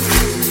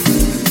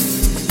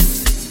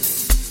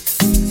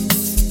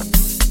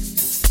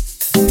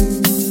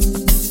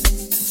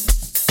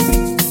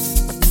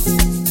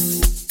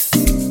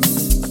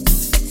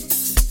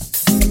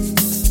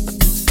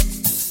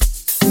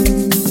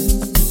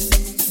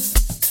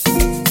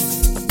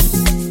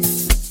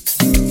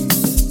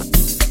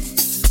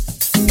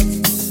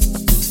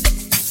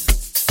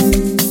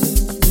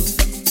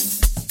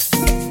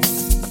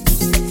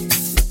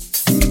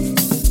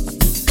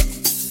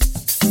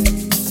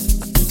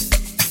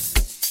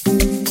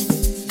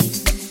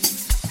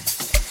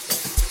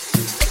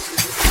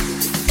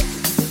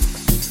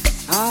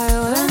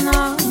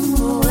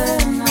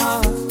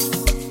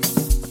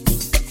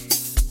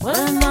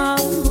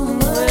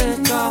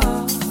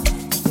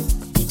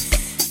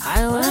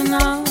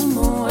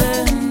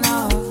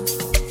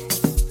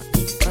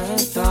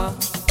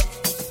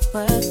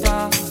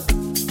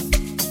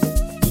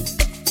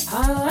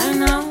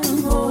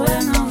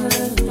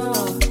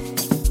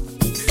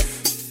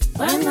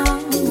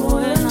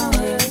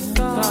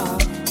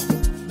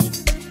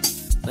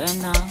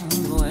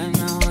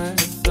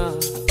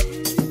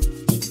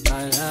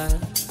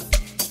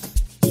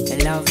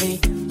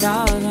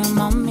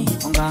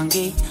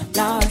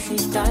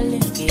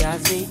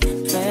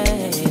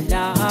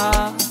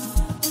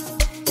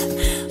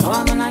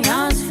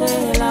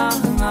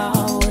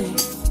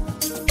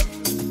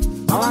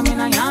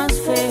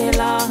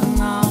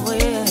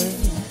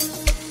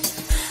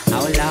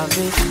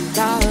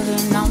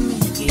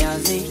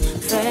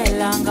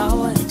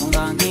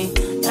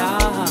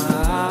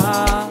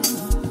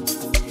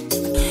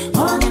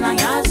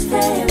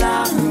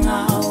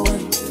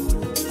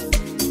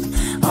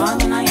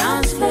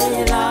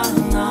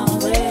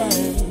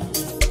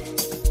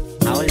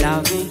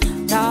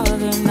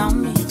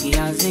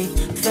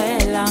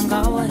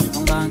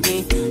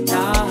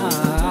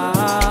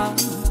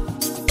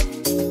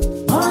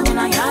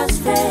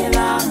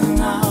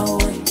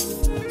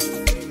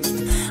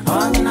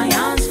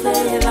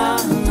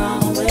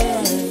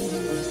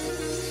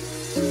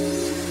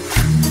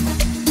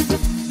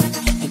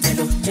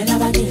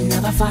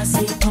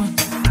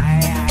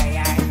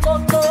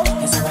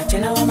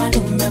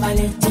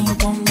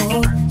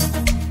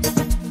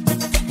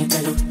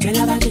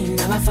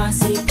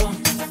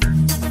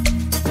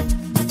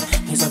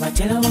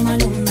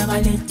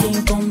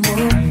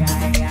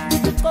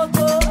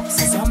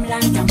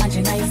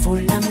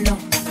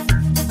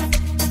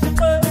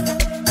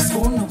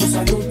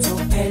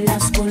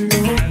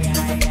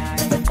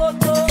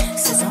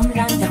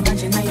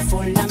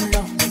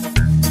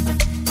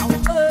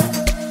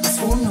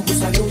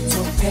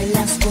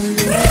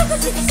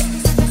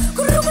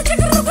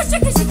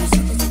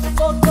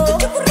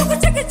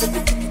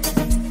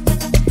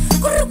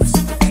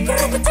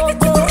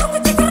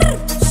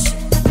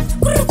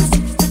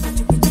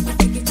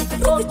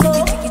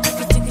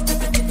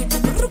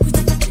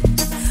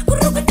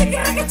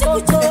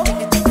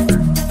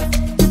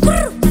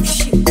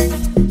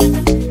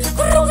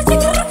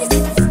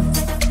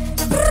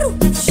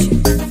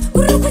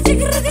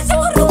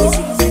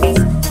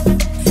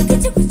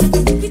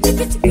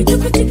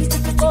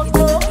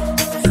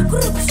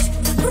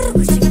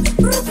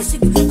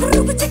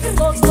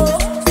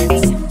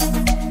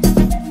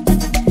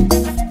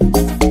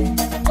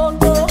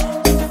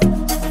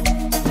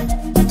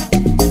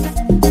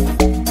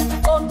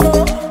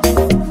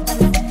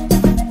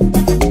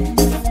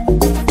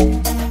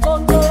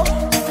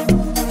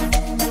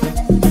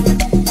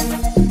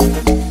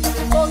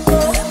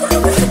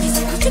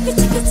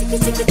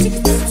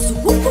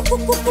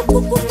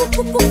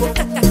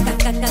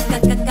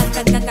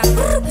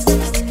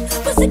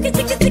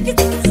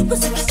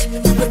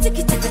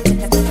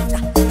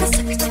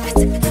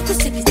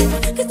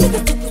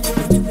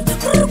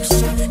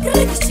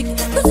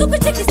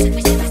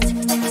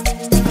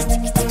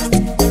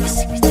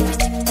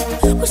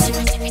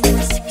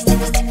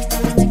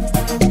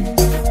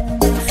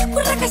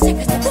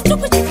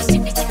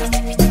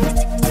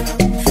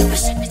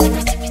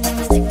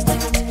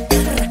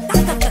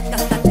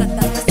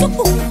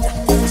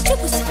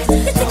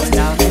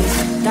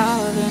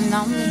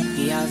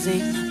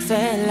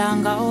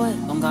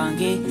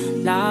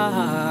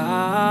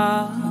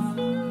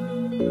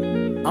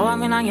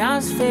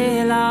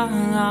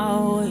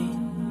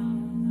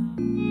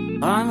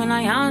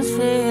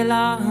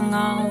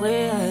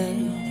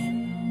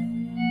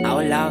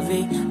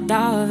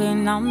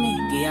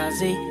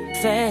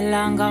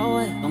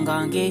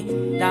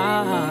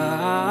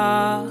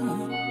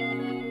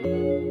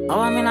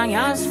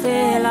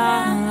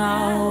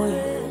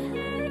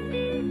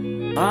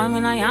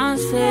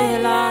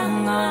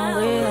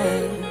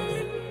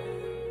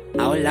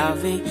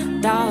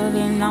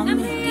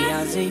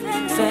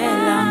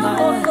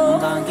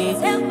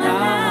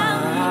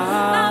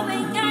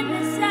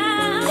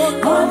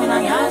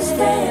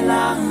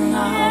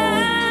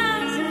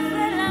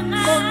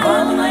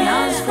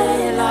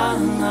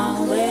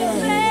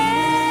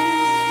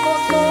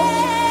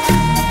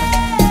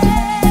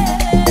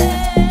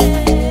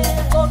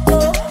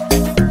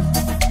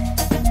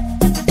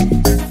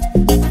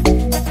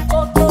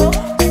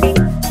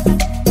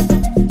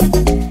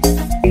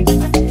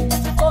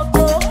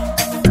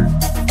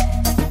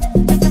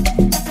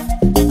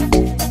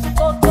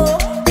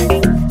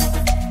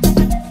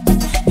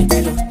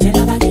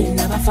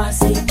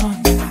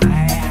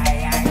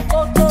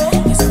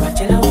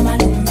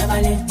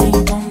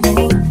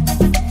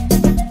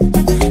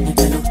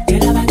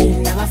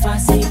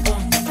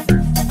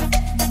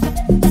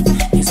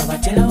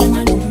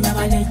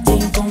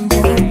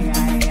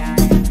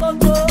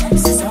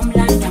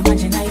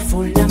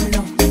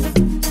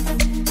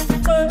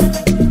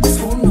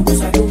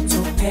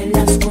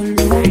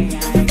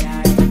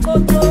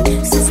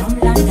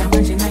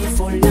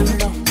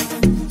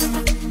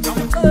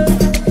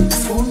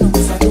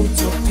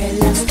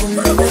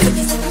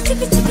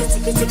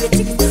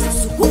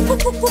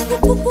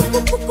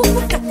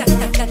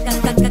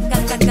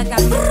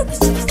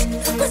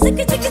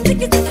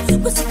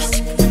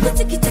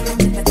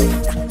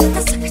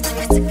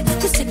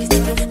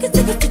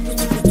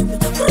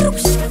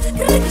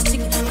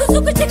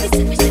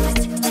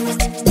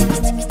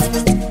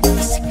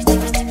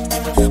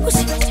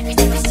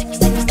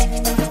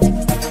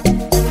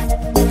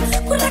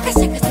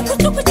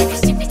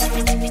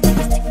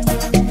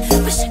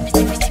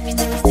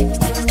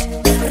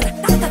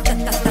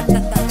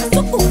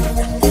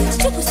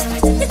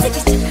Suku,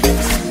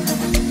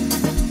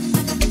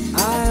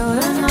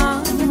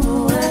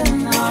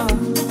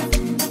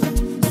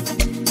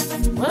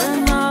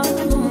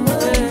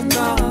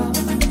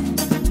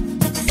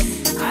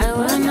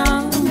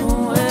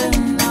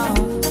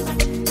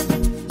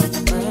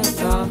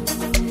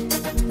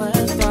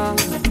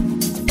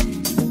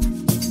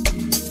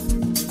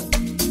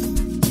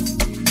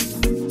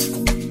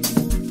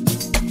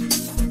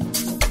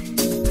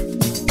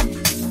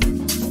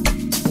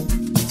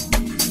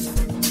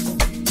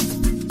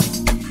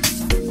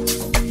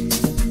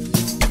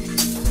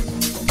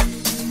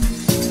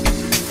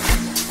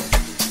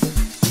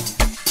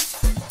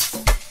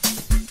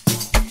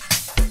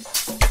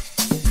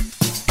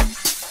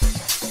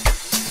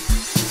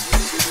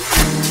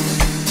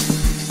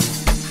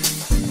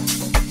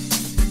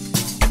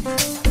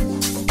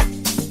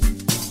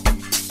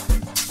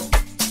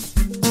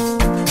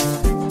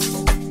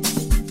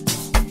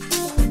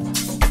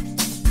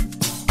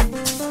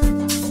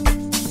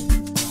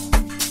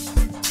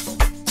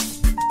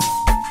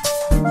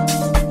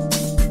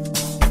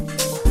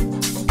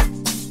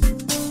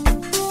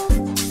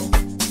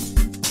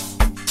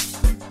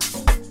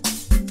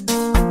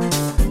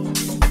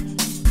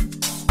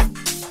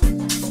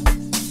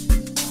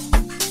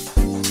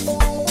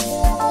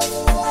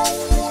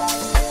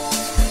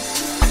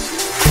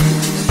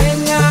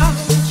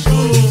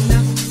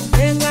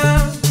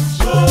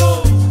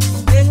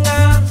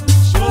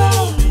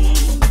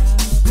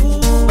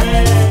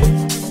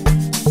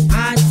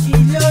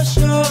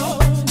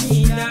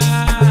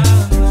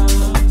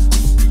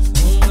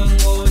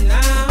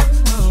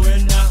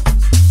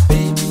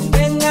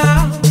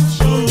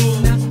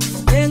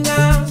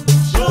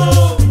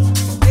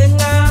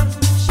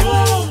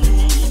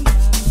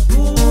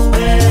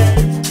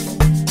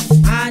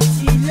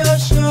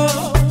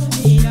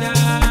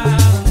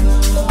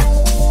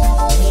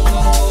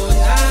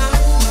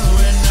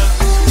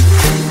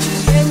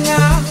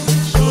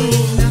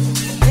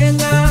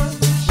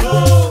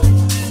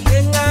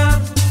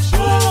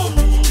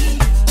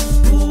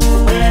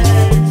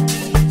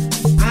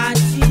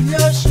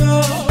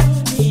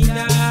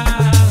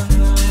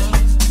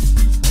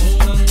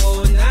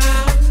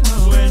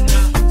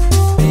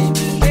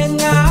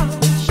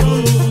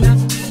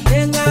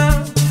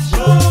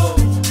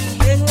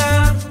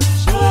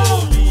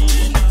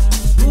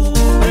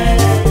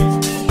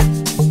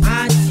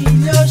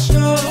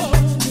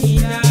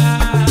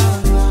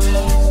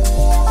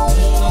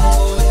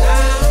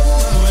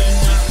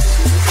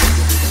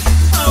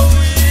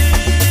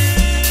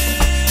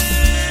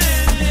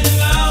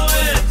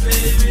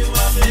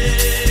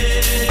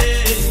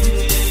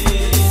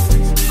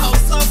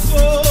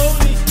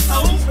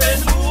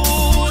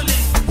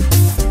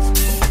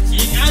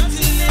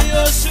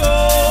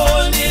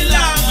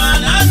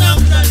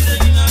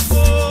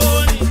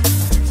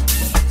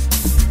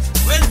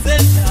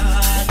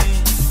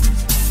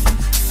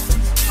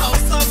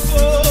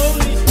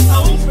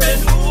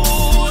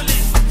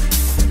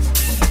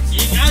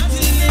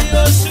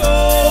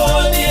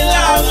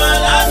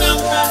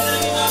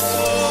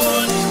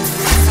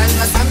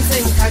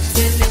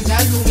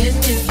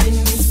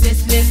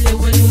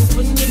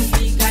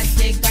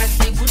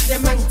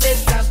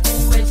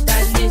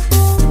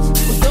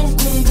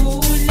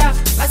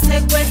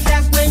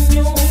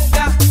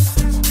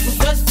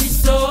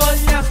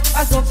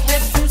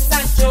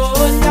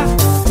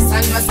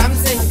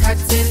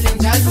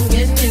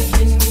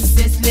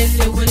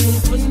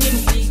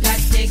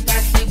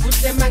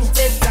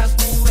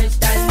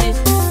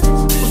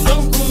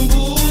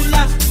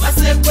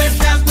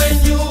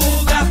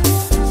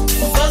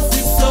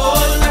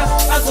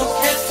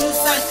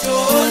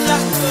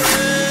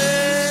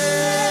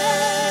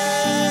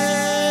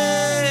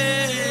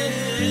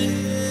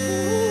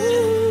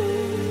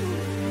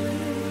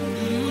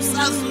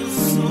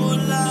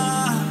 azosola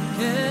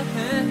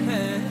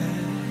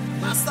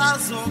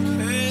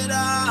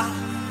masazophela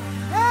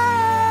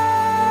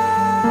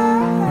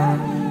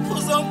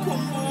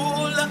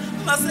uzokhumbula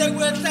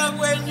masekwehla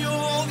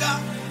kwenyuka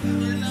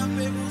yena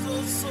baby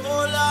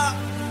uzosola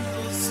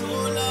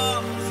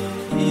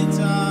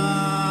uzongitha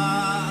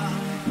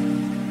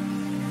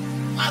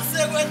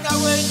masekwehla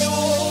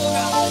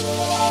kwenyuka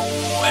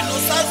wena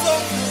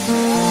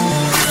usazokhumbula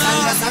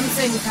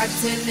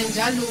Samsengikhathele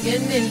njalo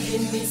ungene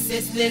endlini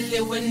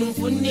sesilele wena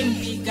ungifuna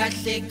imbi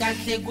kahle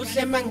kahle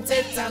kuhle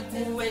mangithetha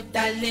kuwe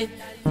dale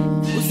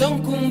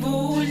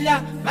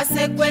uzongikhumbula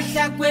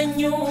masekwehla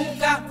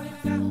kwenyuka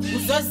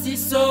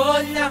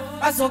uzozisola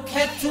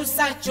bazokhetha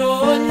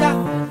usajola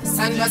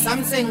sandwa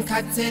sami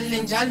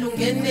sengikhathele njalo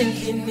ungene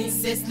endlini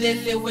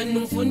sesilele wena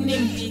ungifuna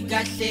imbi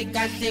kahle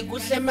kahle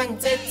kuhle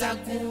mangithetha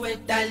kuwe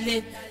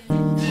dale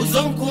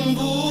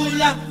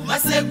uzongikhumbula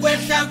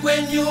masekwehla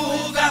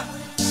kwenyuka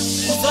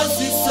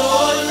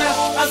uzozisola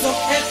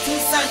bazokhetha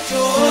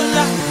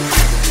usajola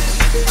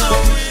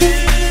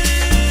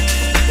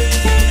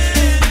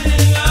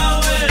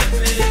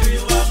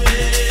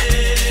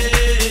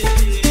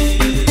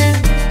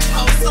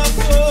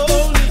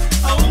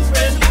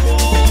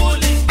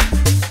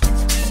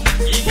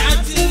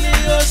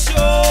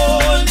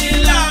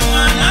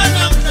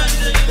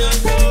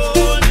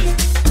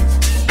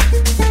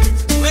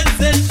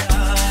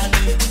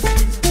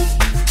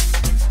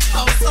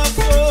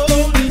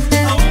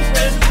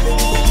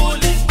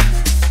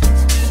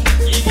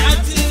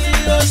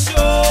Your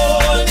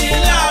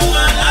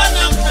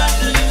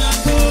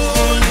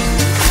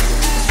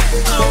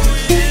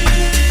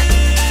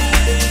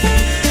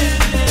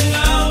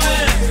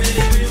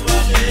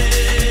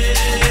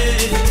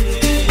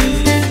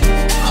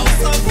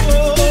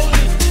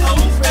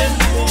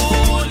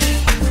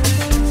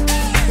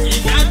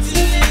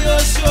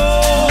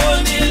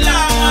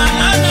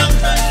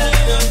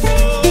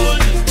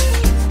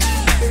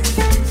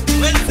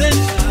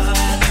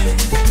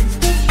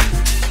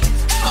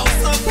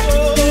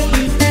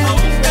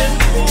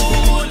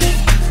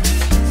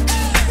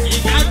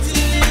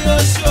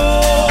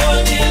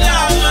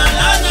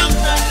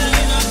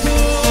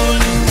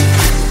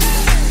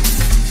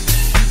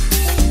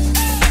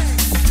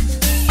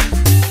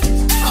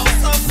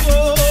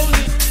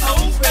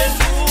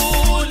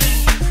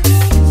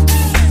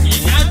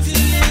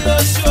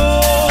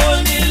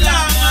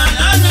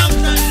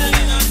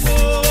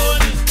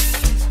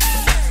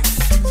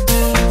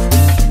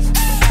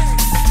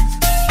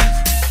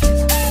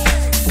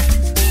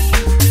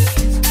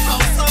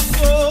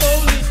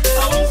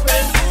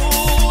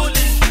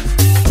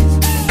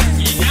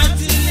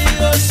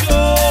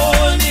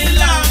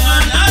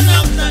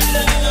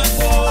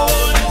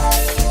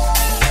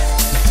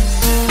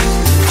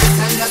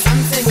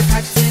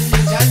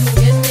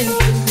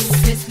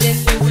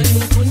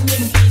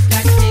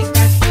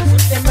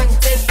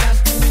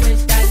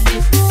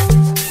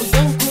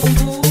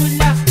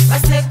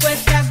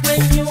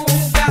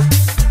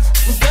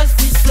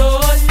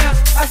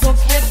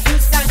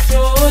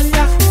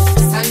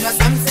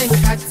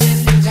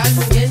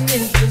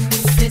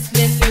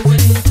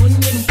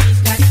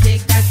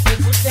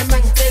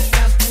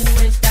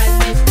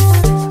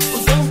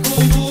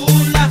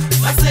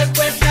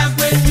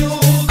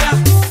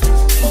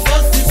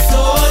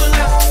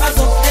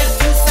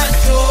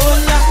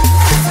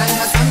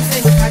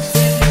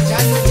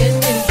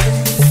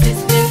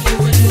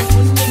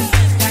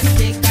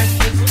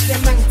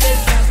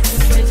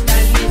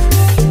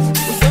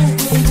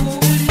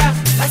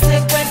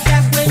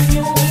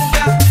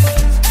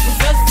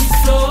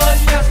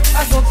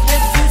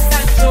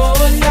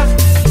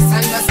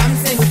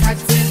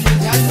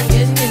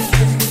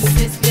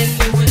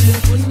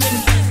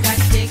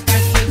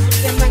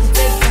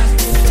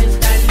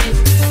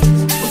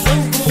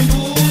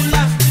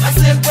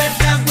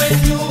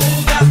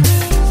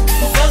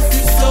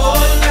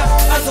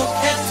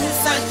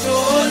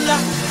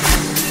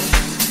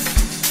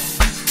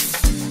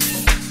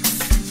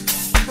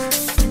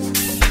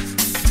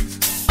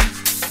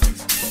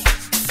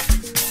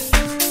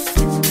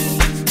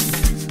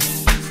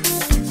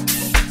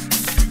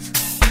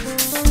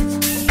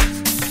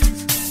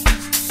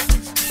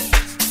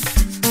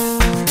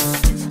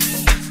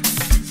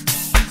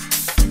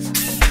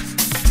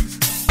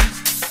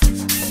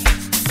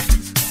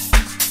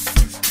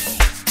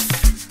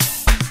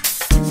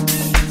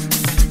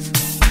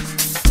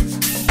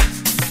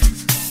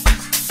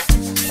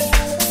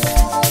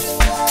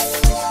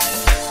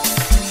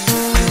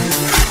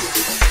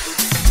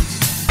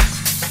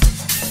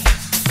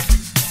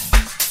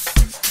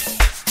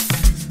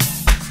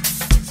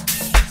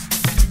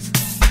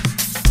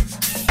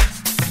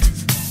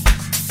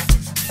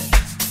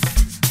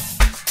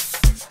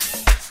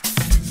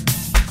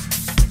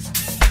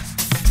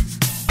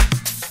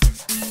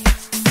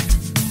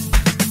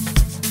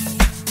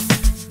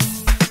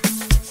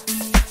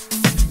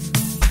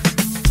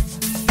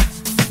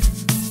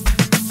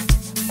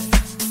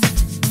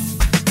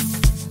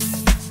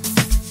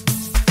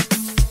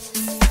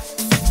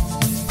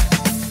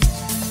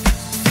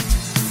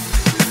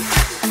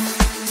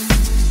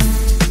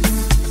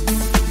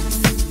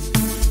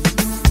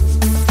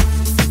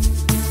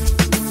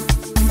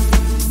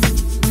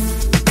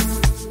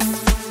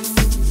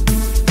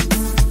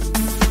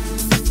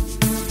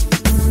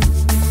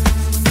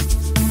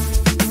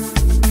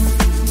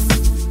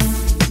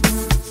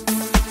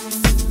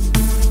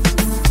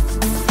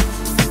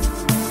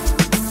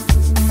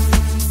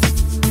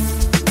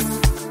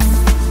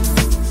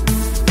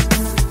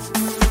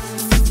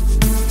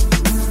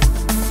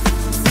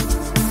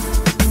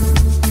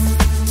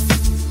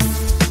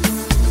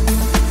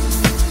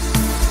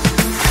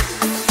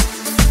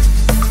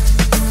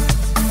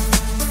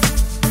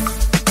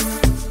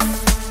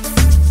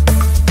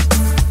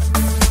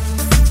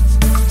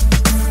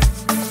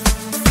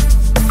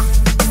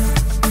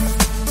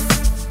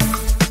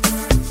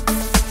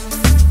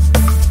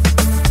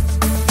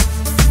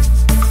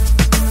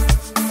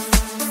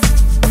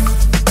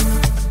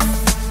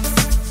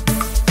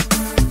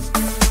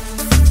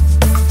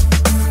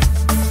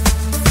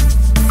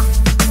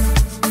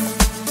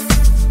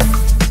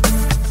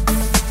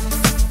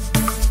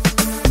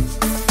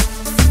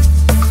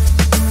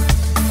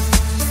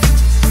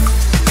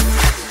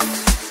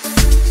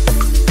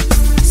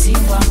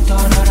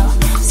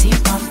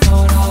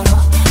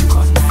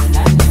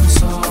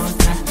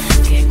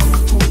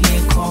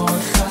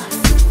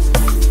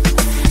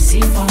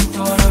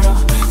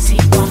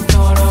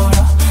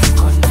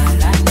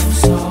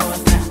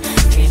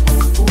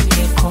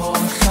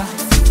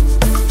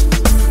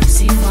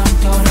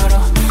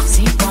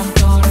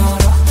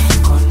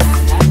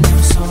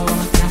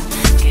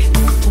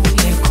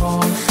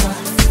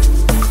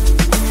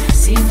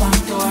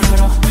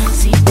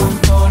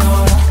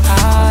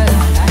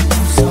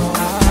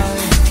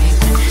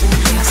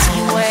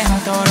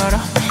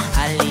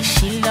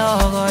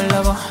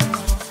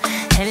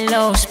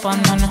Hello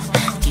Sponono,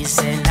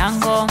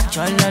 Kiselango,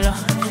 Chololo,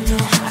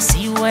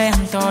 Asiwe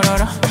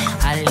Tororo,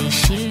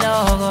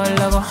 Alishilogo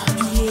Logo.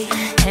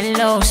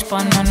 Hello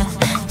Sponono,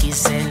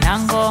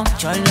 Kiselango,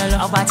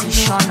 Chololo, Obati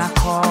Shona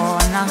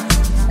Kona,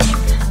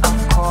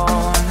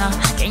 Akona,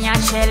 Kenya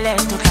Chele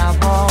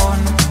Tutabon,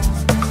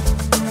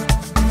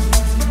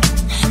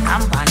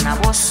 Kampana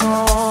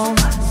Boso,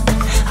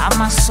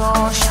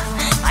 Amasosha,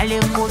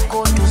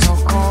 Malekuko to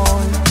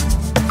Zokolo.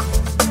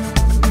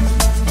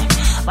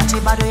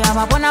 Batibado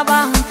yababona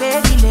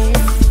bangibhekile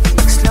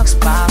X-Lux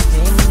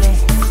babhekile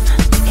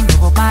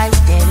Induko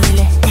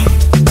bayidelile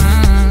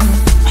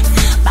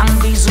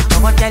Bangibiza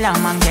udokotela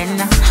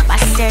mangena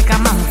Bahleka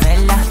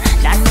mangivela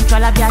Lana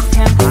utshwala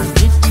buyathemba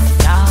ngithi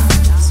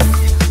dance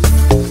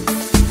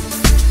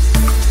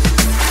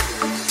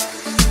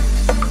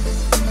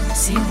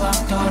Sipam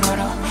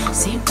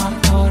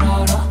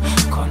tororo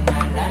Khona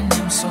lana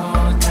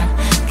emsotra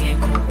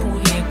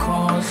Ngekubuye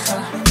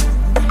khohlwa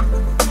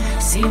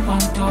Sipam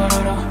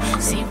tororo,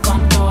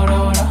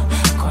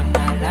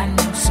 khona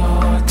lana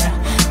emsotra,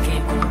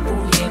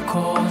 ngekubuye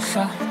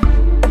khohlwa.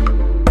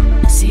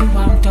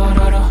 Sipam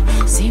tororo,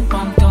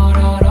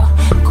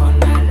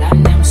 khona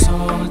lana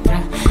emsotra,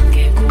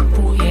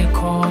 ngekubuye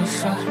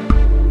khohlwa.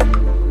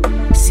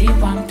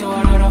 Sipam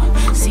tororo,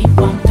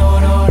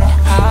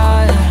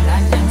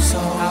 lana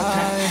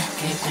emsotra,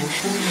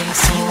 ngekubuye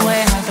siwe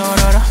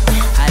tororo,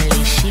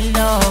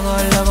 alishilogo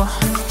logo.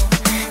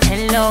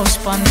 Hello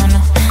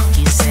Sponono.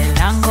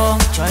 Kiselango,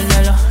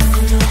 Chololo,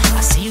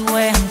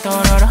 Asiwe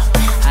Tororo,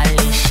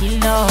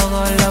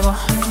 Alishilogo Logo.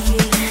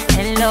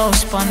 Hello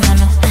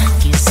Sponono,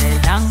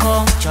 Kiselango,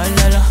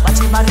 Chololo,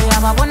 Batibado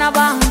yababona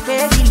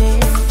bangibhekile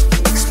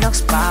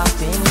X-Lux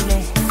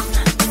babhekile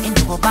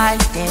Induko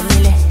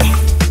bayidelile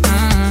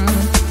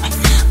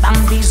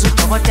Bangibiza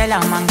udokotela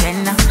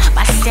mangena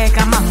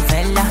Bahleka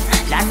mangivela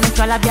Lana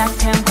utshwala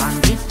buyathengwa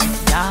ngithi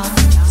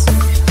dance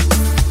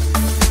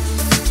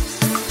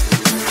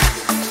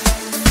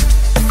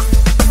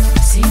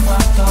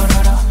Sipam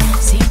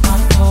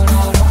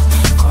tororo,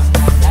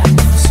 khona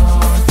lana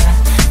emsotra,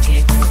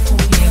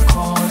 ngekubuye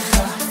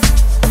khohlwa.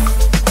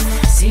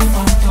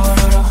 Sipam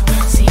tororo,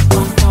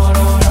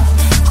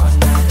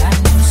 khona lana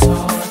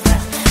emsotra,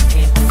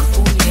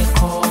 ngekubuye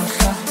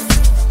khohlwa.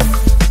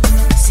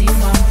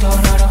 Sipam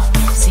tororo,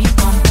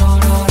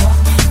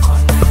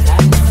 khona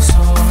lana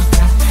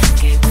emsotra,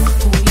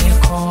 ngekubuye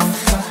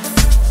khohlwa.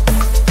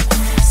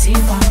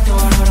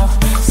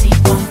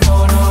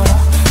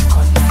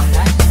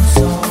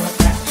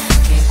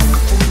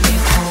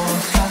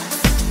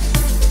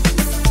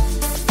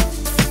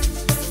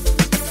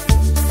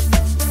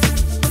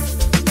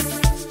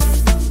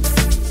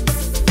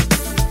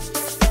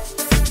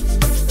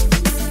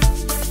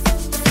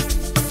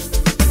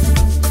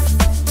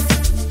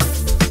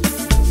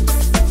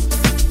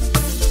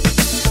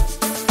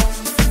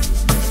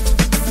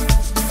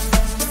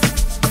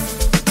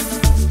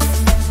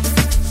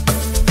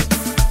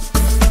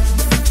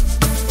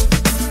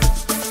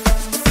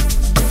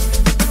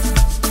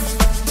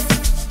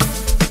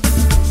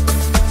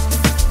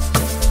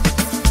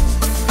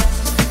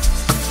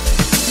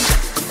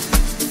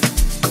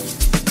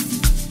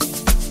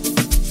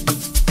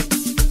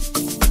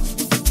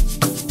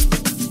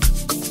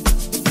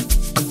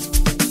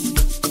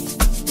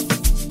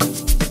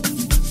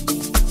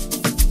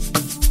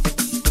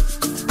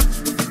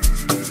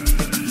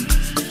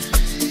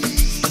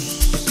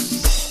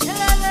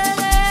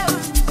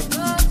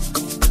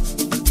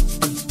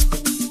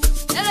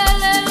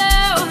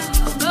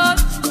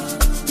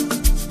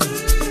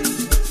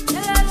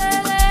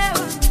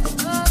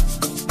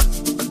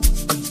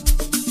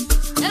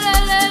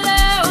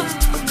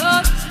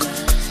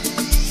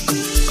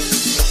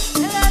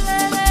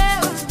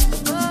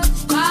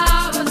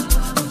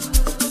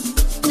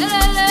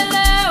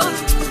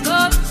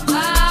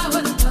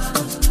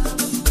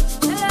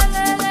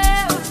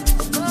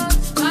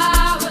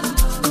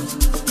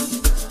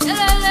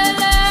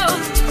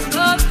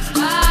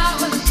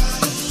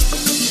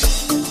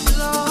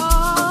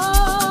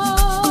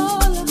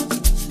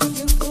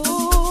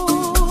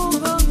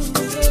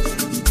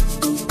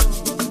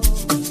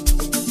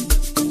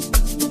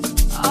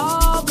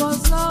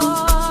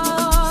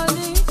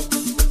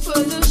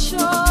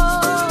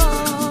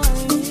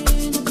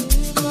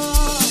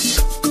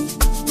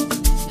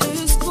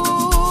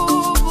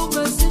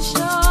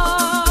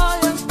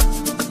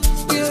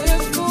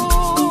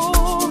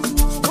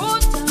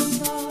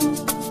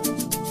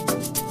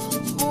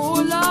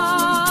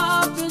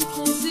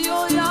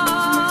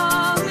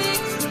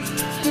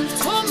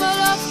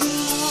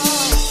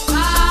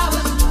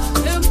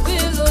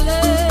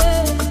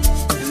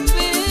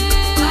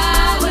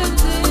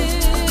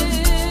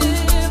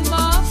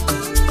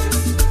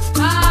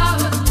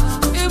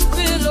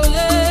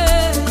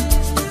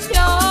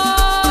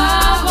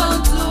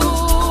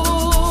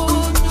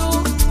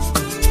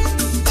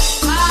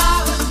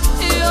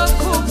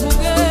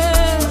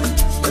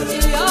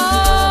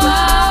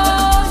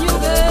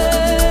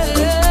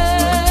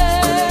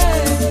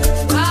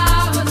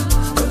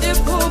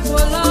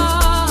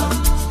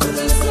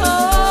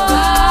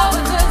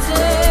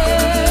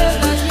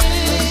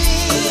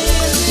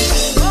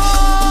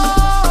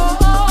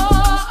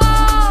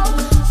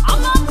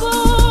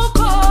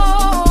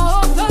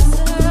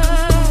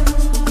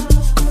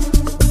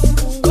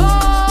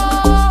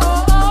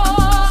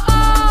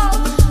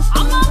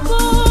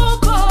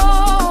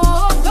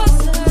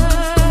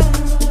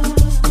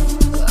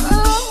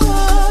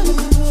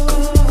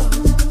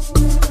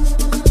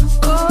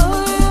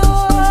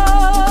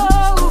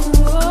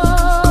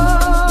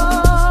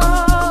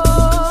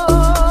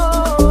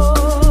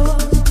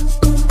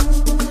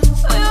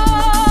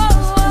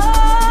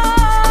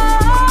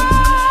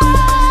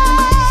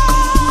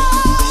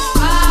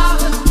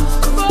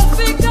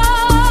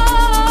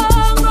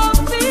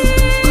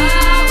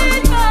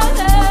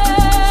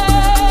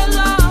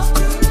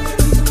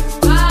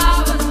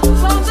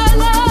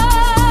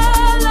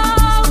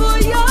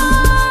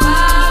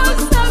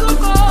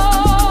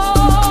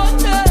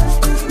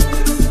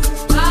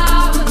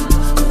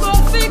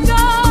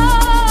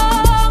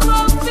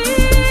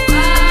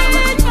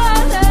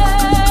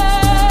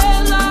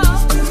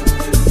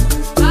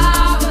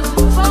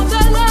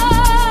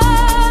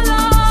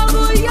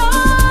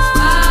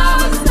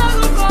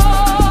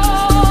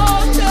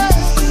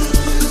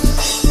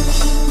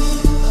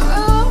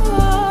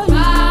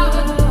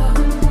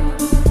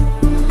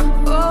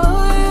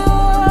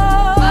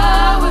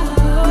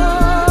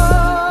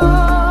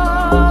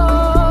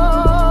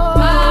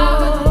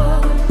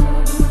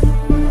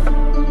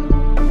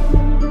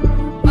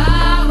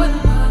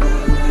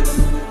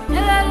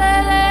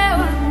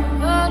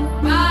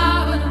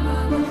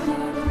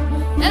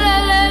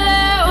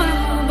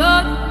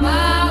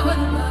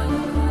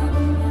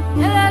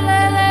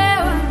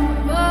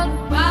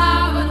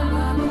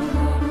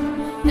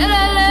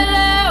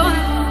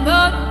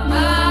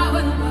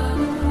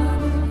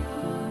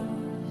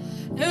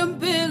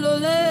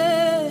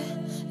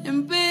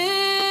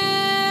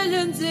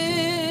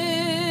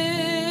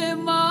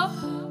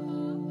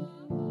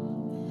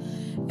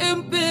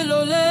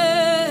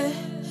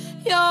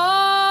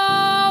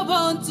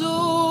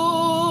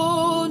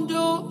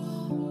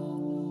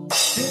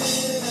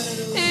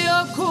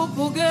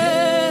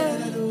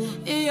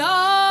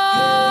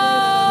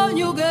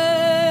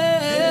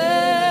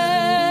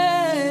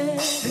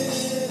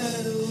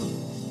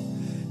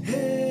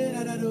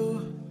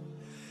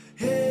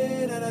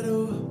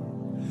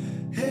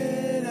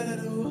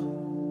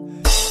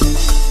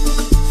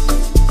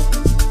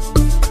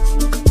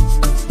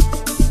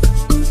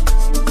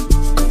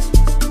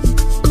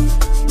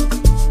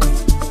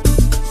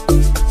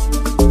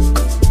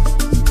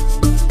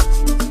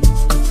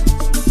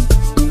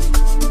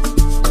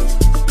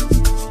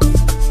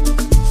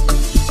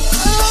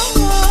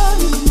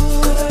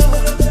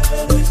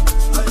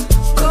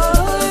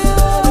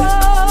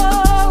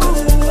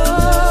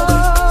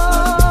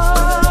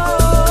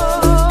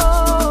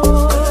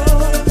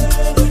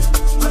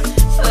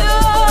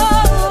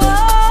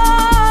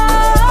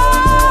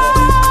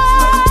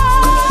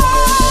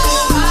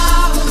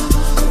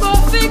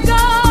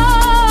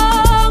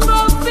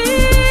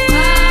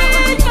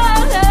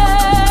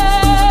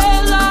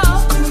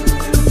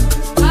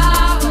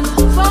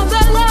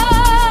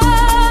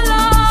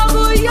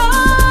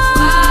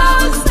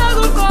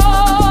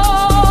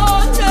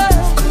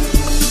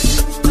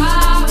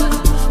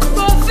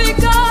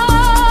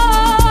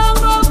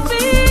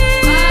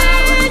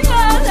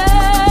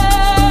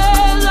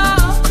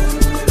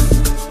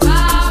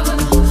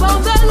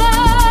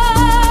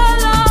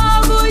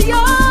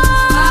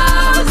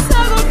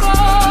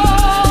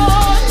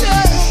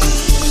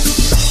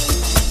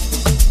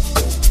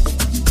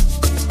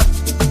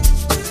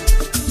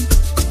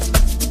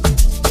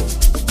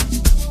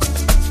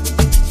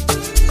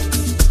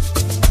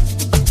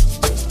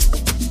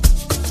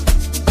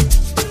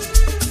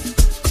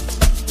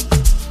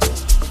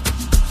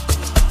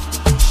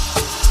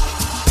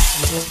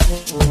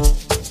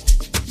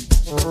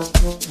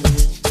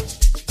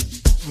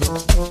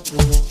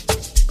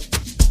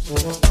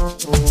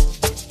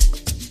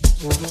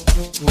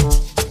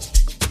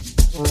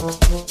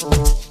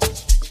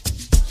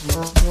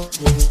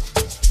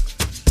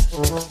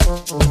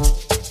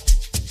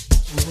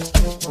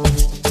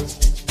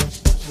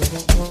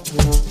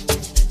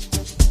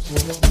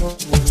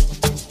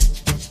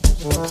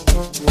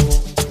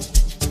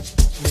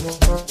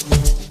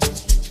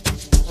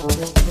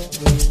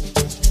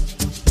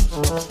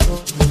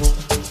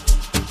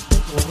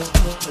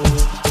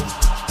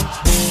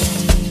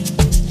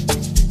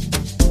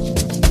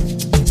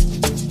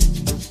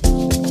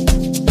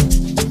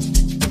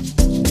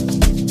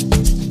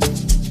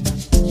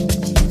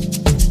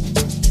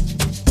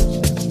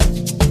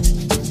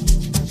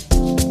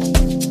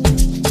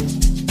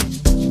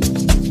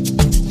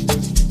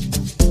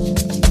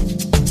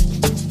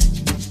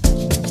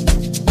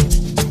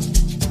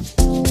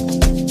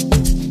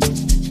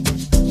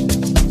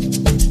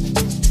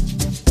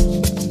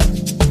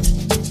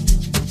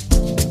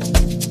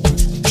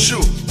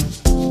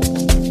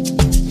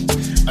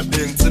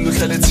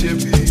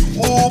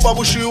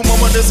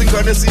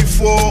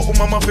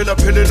 Umama vela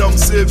phelela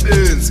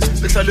umsebenzi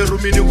ehlale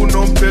erumini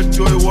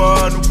kunombhedo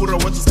oyi-1 upura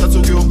wathi isikhathi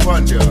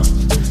okuyophanda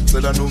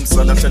cela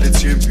nomzala ahlale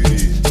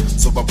ethembini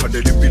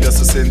zobaphandela impilo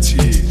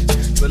yasesentini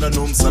cela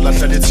nomzala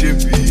ahlale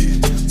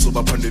ethembini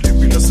zobaphandela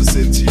impilo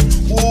yasesentini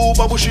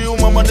ubaba ushiye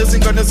umama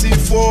nezingane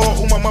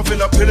eziyi-4 umama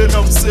vela phelela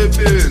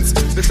umsebenzi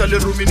ehlale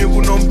erumini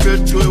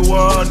kunombhedo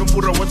oyi-1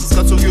 upura wathi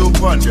isikhathi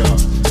okuyophanda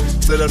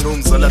cela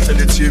nomzala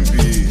ahlale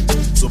ethembini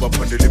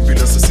zobaphandela impilo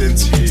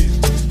yasesentini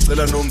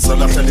cela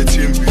nomzala ahlale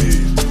ethembini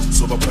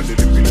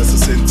zobaphandela impilo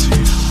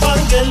yasesentini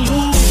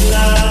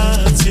bangelula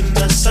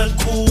thina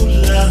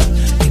sakhula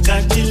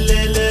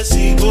ikadilele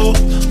siko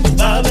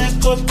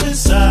ubabekoqa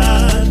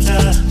izandla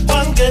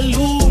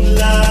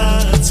bangelula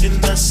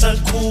thina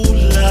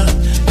sakhula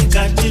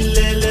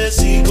ikadilele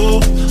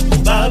siko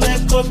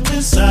ubabekoqa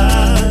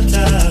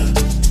izandla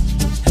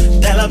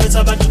dala bethu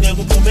abantu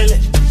ngeke uphumele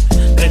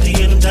kanti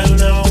yena umdala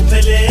nawe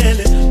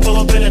uphelele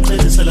phela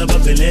qinisa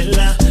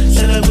labambelela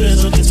hlala kuye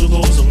zonke insuku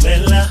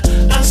uzongimela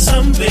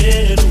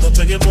asambele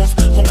ungabheke emuva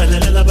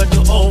ungalalela abantu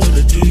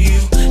wanna do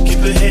you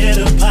keep your head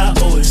up high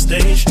always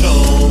stay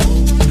strong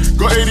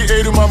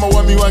Go-88 umama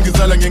wami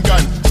wangizala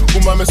ngenkani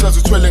umama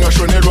esazithwele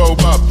ngashonelwa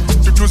ubaba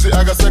Mduduzi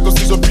akasekho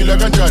sizophila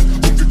kanjani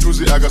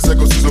Mduduzi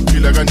akasekho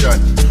sizophila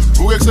kanjani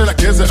Vuke kusela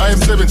geze I am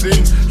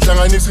 17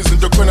 hlanganisa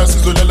izinto khona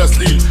sizolala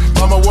silile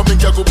Mama wami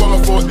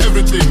ngiyakubonga for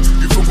everything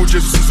Ngifunga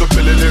uJesu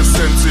sizophelele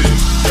esentini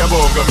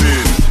Ngiyabonga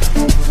mina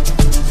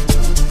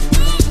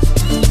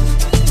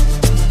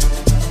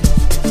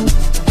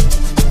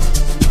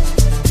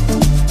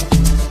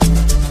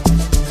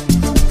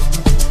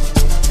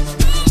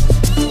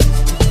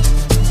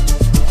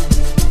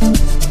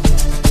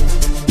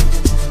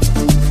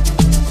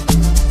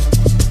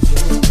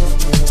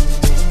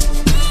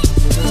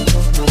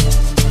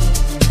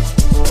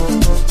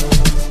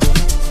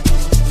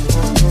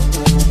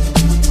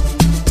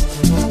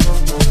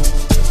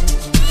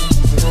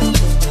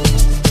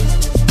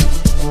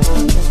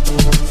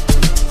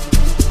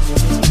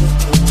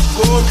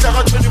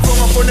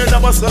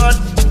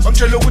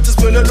Angitshela ukuthi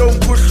sibelelo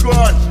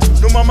umkhuhlwane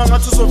nomama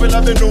ngathi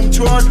uzovela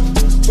benomthwalo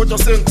kodwa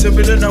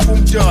sengithembele nabo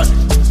umntwana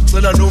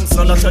cela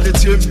nomzala ahlale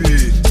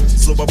ethembeni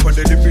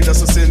zobaphandela impilo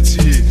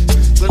yasesentini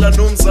cela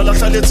nomzala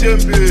ahlale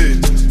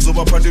ethembeni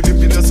zobaphandela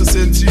impilo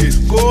yasesentini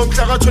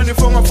ngomhla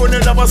ka-24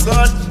 ngafonela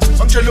abazali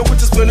angitshela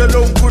ukuthi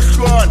sibelelo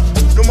umkhuhlwane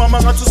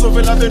nomama ngathi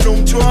uzovela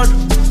benomthwalo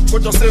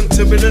kodwa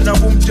sengithembele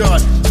nabo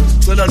umntwana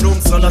cela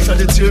nomzala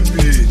ahlale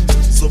ethembeni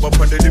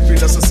zobaphandela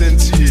impilo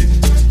yasesentini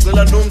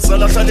cela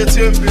nomzala ahlale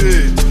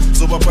ethembeni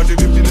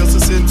zobaphandela impilo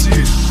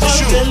yasesentini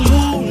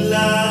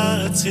bangelula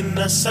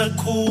thina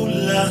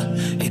sakhula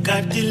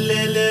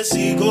ikadilele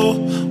siko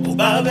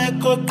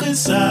ubabekoqa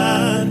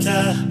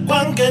izandla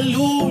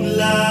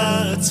bangelula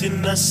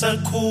thina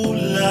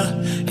sakhula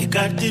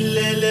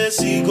ikadilele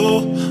siko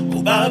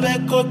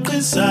ubabekoqa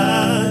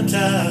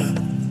izandla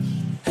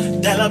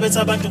dala bethu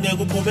abantu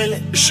ngeke uphumele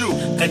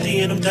kanti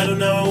yena umdala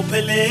nawe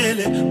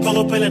uphelele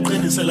phela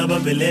qinisa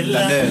labambelela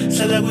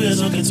hlala kuye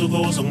zonke insuku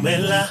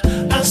uzongimela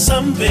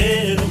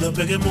asambele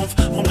ungabheke emuva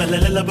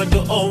ungalalela abantu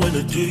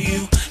wanna do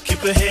you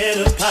keep your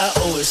head up high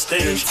always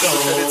stay strong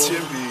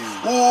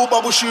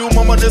ubaba ushiye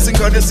umama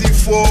nezingane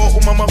eziyi-4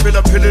 umama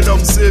vela phelela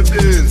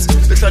umsebenzi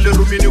ehlale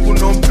erumini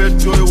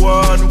kunombhedo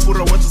oyi-1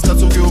 upura wathi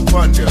isikhathi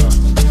okuyophanda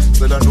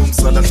cela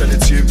nomzala ahlale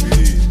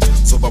ethembini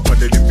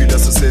zobaphandela impilo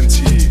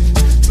yasesentini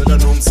cela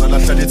nomzala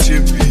ahlale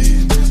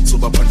ethembini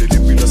zobaphandela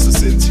impilo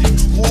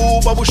yasesentini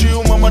ubaba ushiye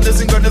umama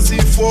nezingane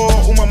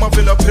eziyi-4 umama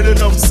vela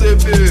phelela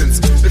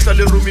umsebenzi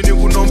ehlale erumini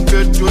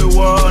kunombhedo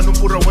oyi-1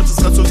 upura wathi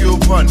isikhathi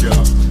okuyophanda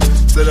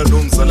cela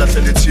nomzala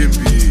ahlale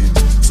ethembini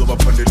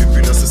zobaphandela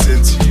impilo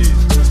yasesentini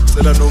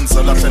cela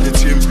nomzala ahlale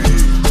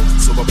ethembini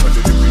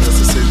zobaphandela impilo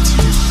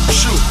yasesentini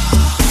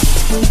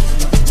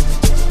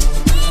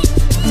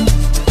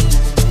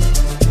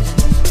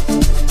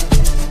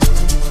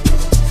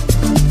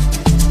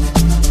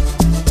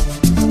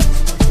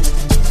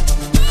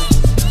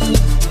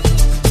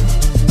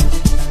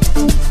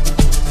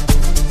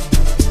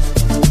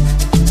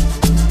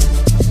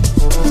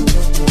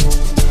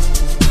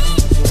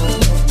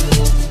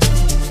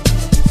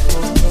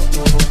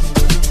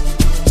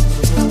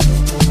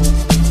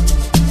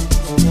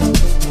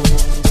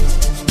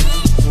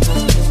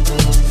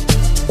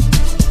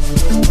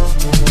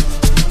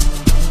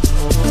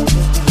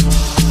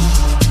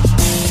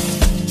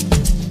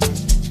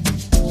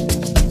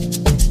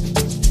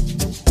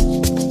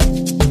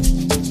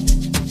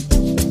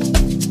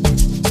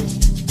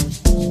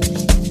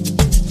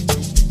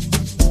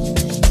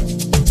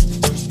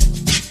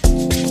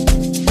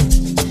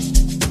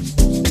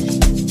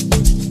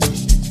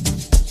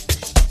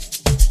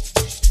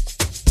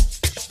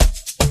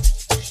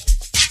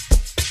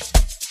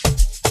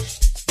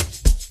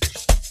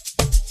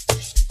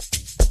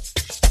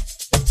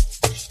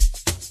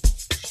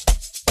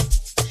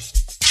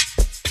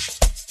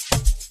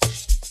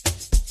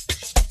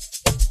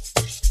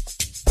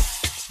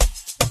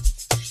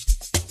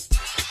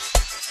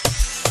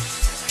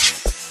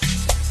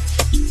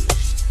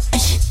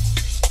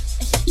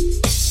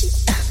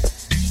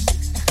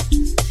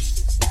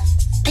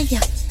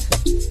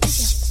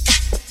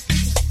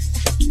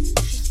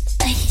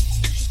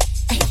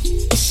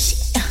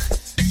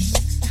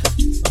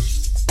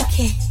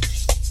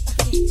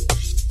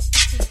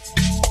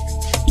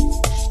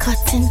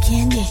cotton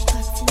candy,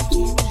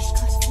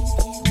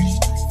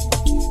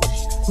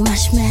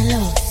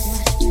 marshmallows,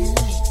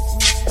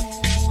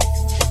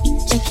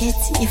 jacket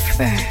your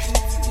fur.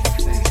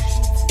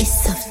 It's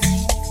soft,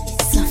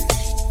 soft,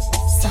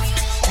 soft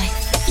like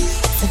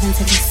 7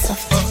 days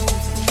soft,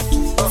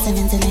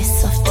 7 days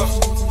soft,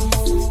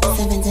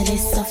 7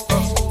 days soft.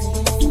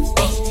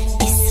 Ay,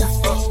 it's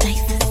soft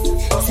like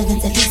 7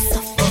 days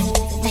soft,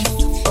 ay,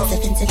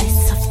 7 days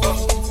soft,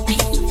 ay,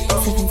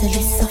 7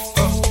 days soft.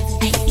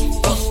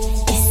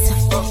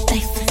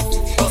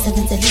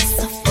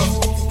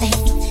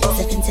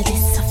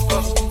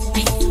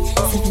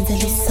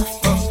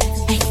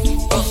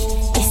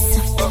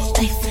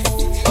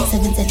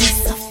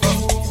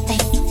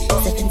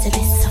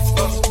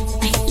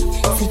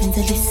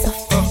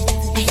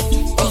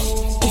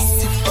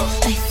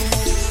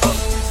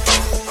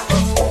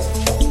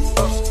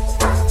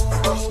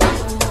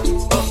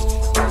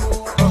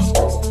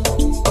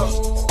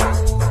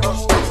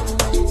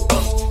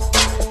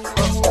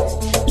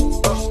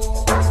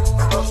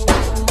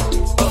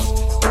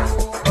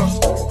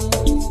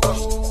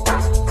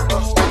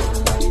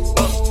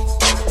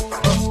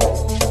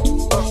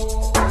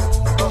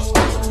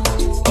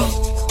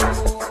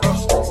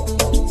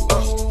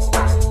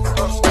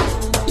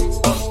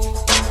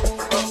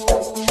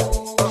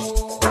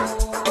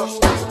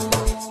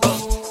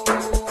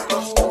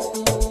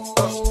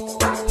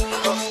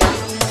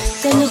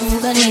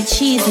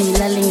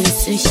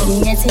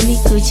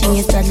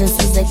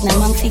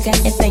 Ngifika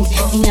ebank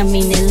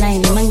ngingamine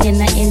line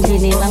mangena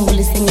endlini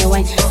bangibulise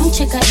ngewine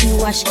ngichecka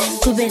iwash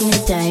kube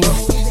nedime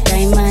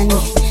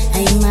money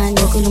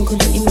ayimani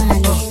uNkulunkulu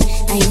imali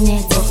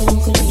ayinethe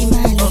uNkulunkulu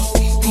imali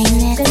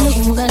ayinethe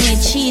lokuvuka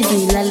ngecheese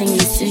ngilale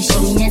ngisushi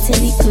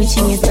nginyathela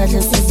igucci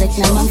ngesadla sizek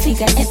nama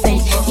ngifika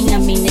ebank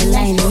ngingamine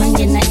line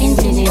mangena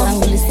endlini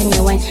bangibulise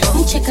ngewine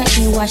ngichecka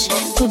iwash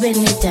kube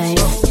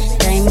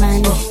nedime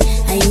money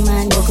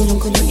ayimani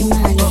uNkulunkulu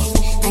imali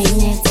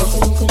ayinethe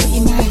uNkulunkulu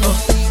imali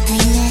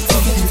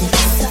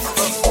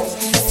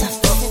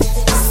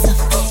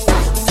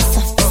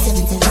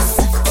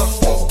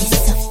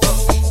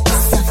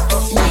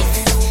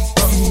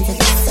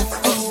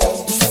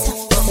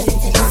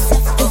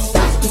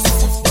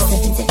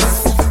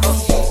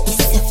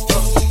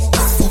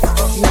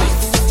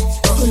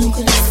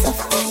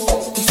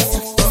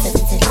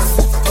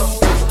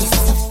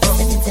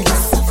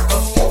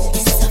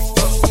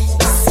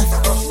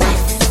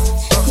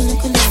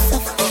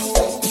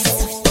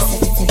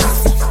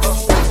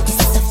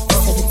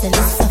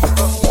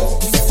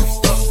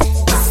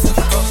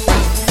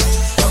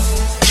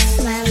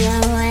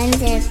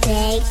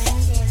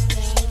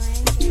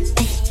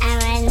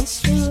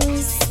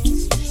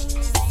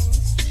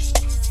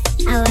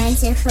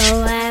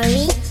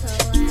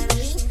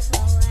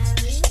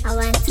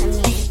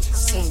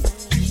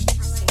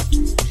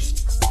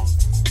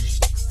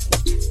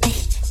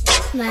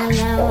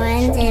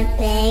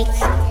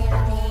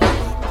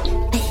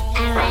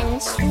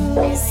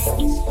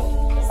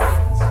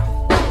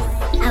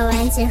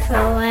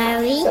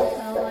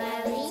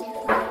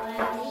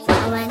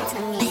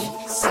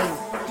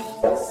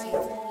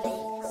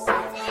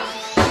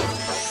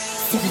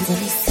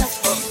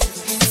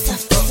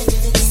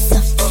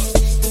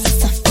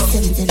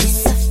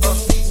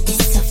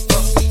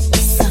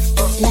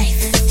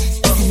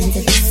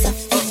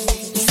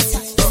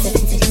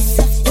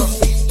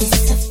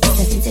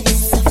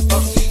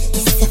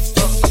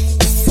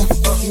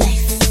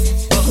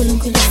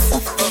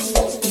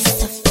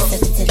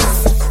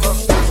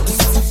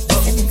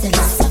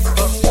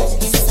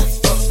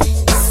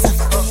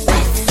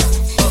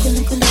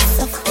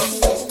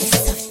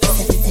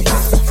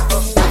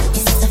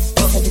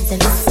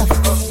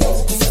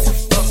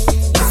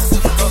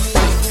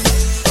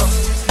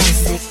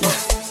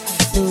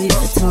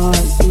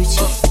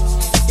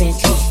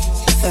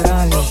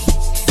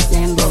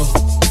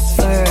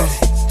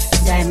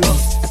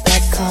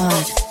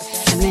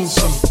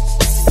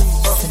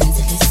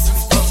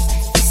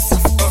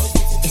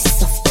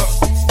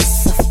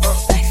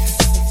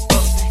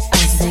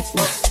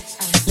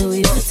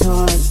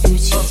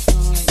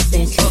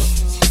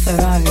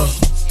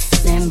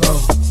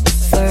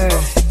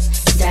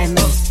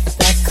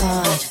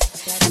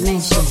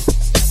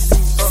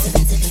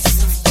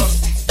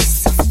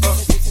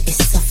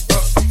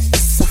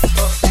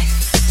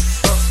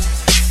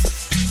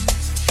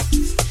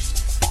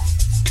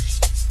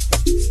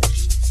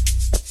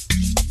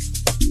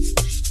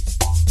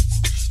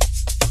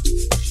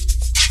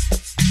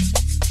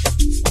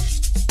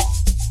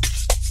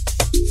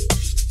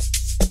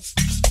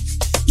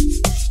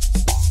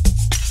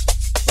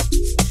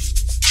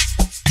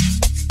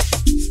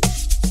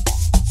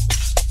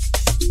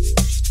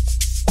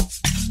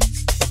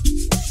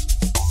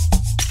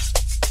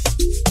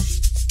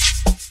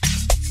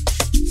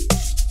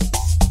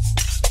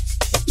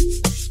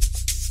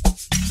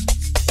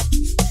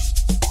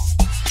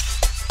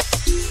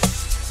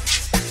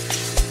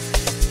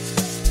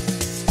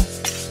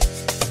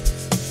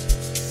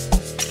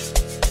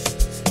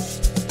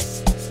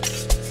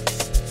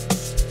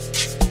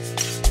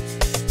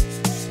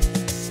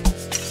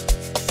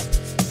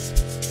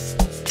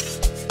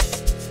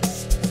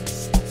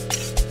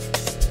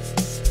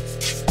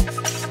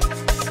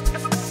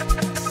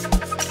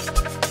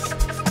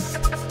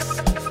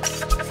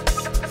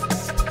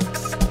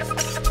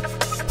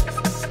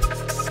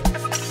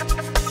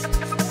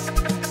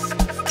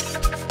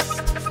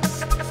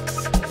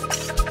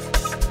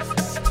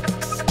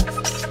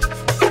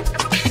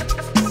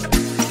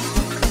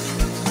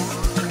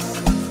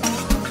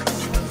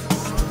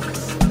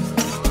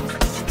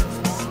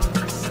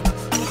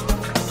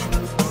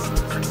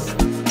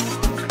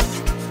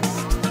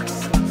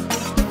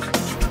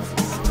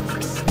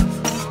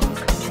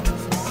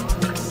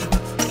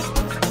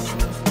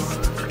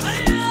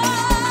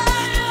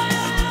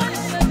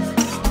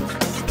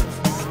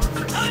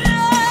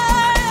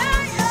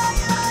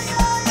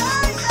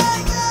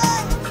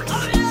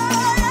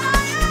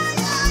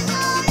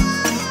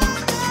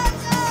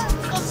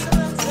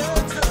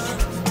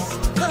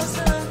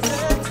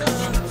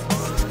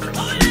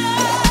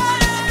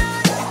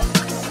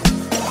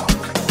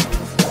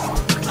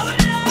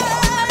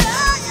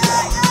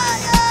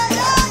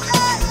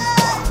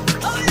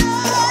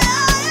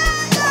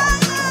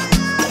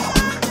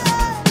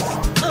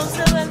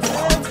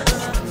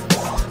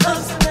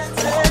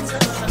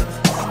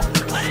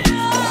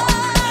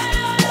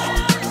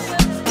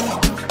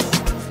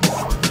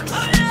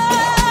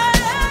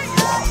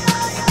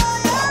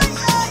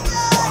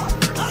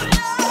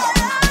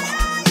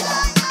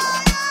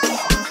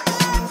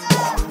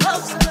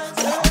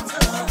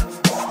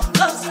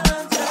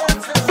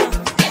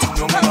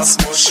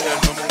ungasimoshe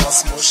noma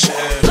ungasimoshe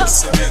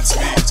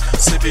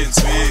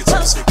sebenzi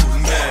wethu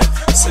usekhulumela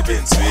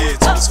sebenzi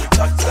wethu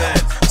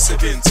usecacela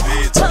sebenzi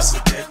wethu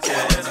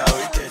usededela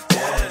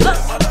uyidedela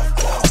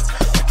malakosta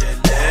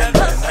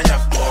adelelwe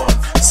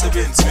nayakubona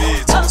sebenzi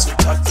wethu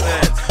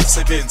usecacela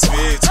sebenzi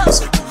wethu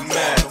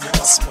usekhulumela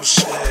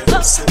ungasimoshe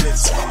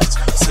sebenzi wethu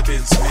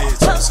usekhulumela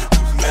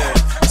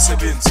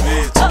sebenzi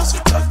wethu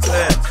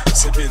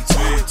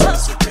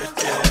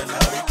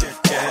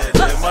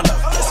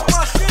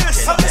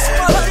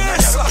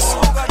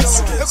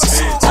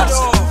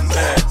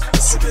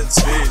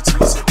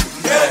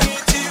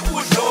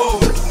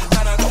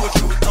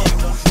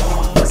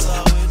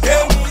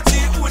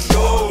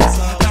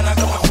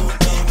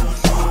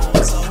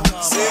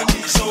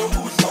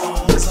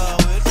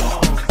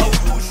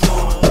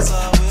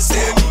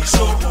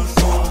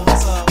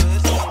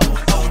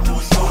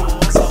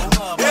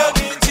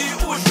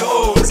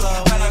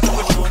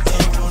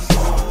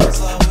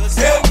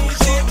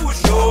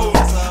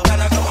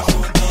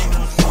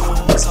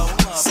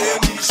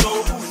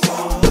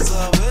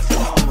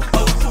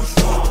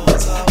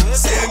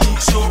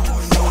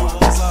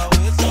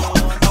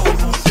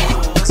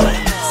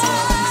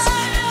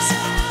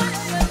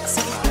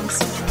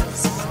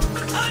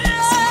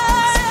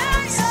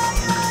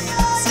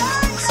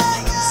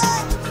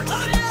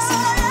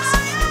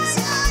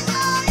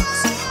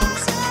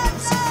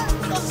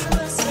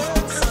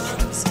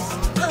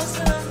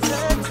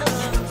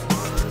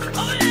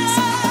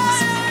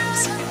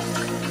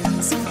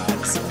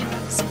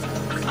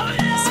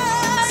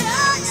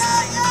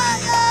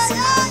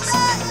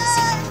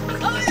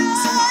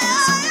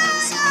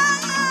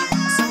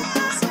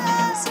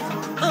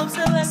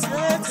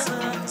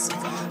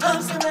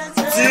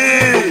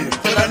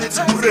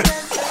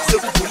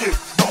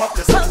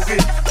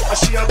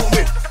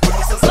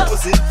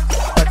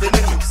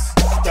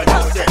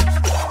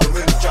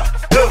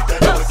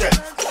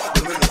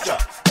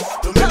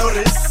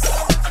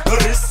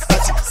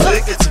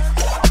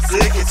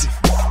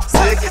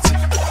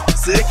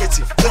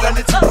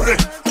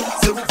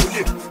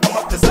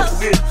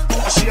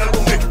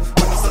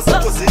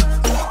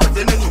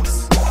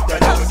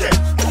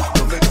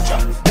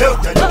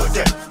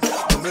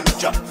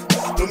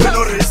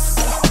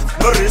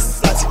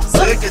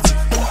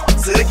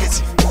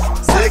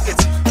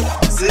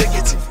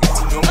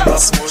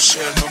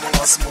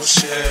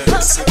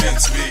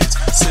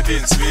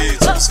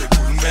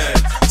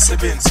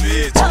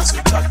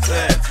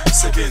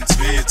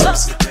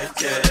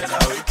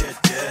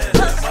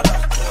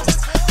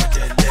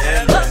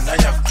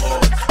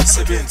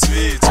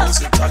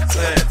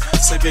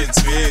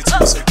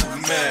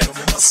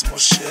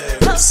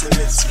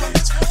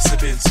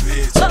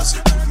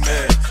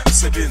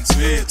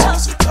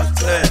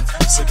usecacela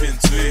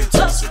sebenzi wethu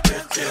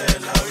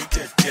usededela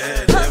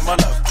uyidedela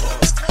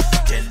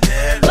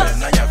malakosta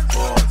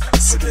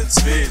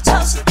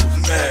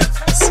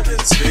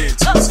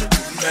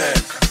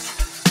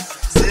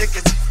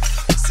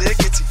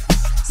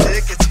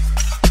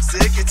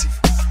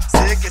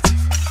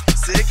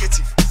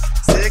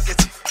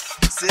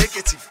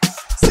Seketi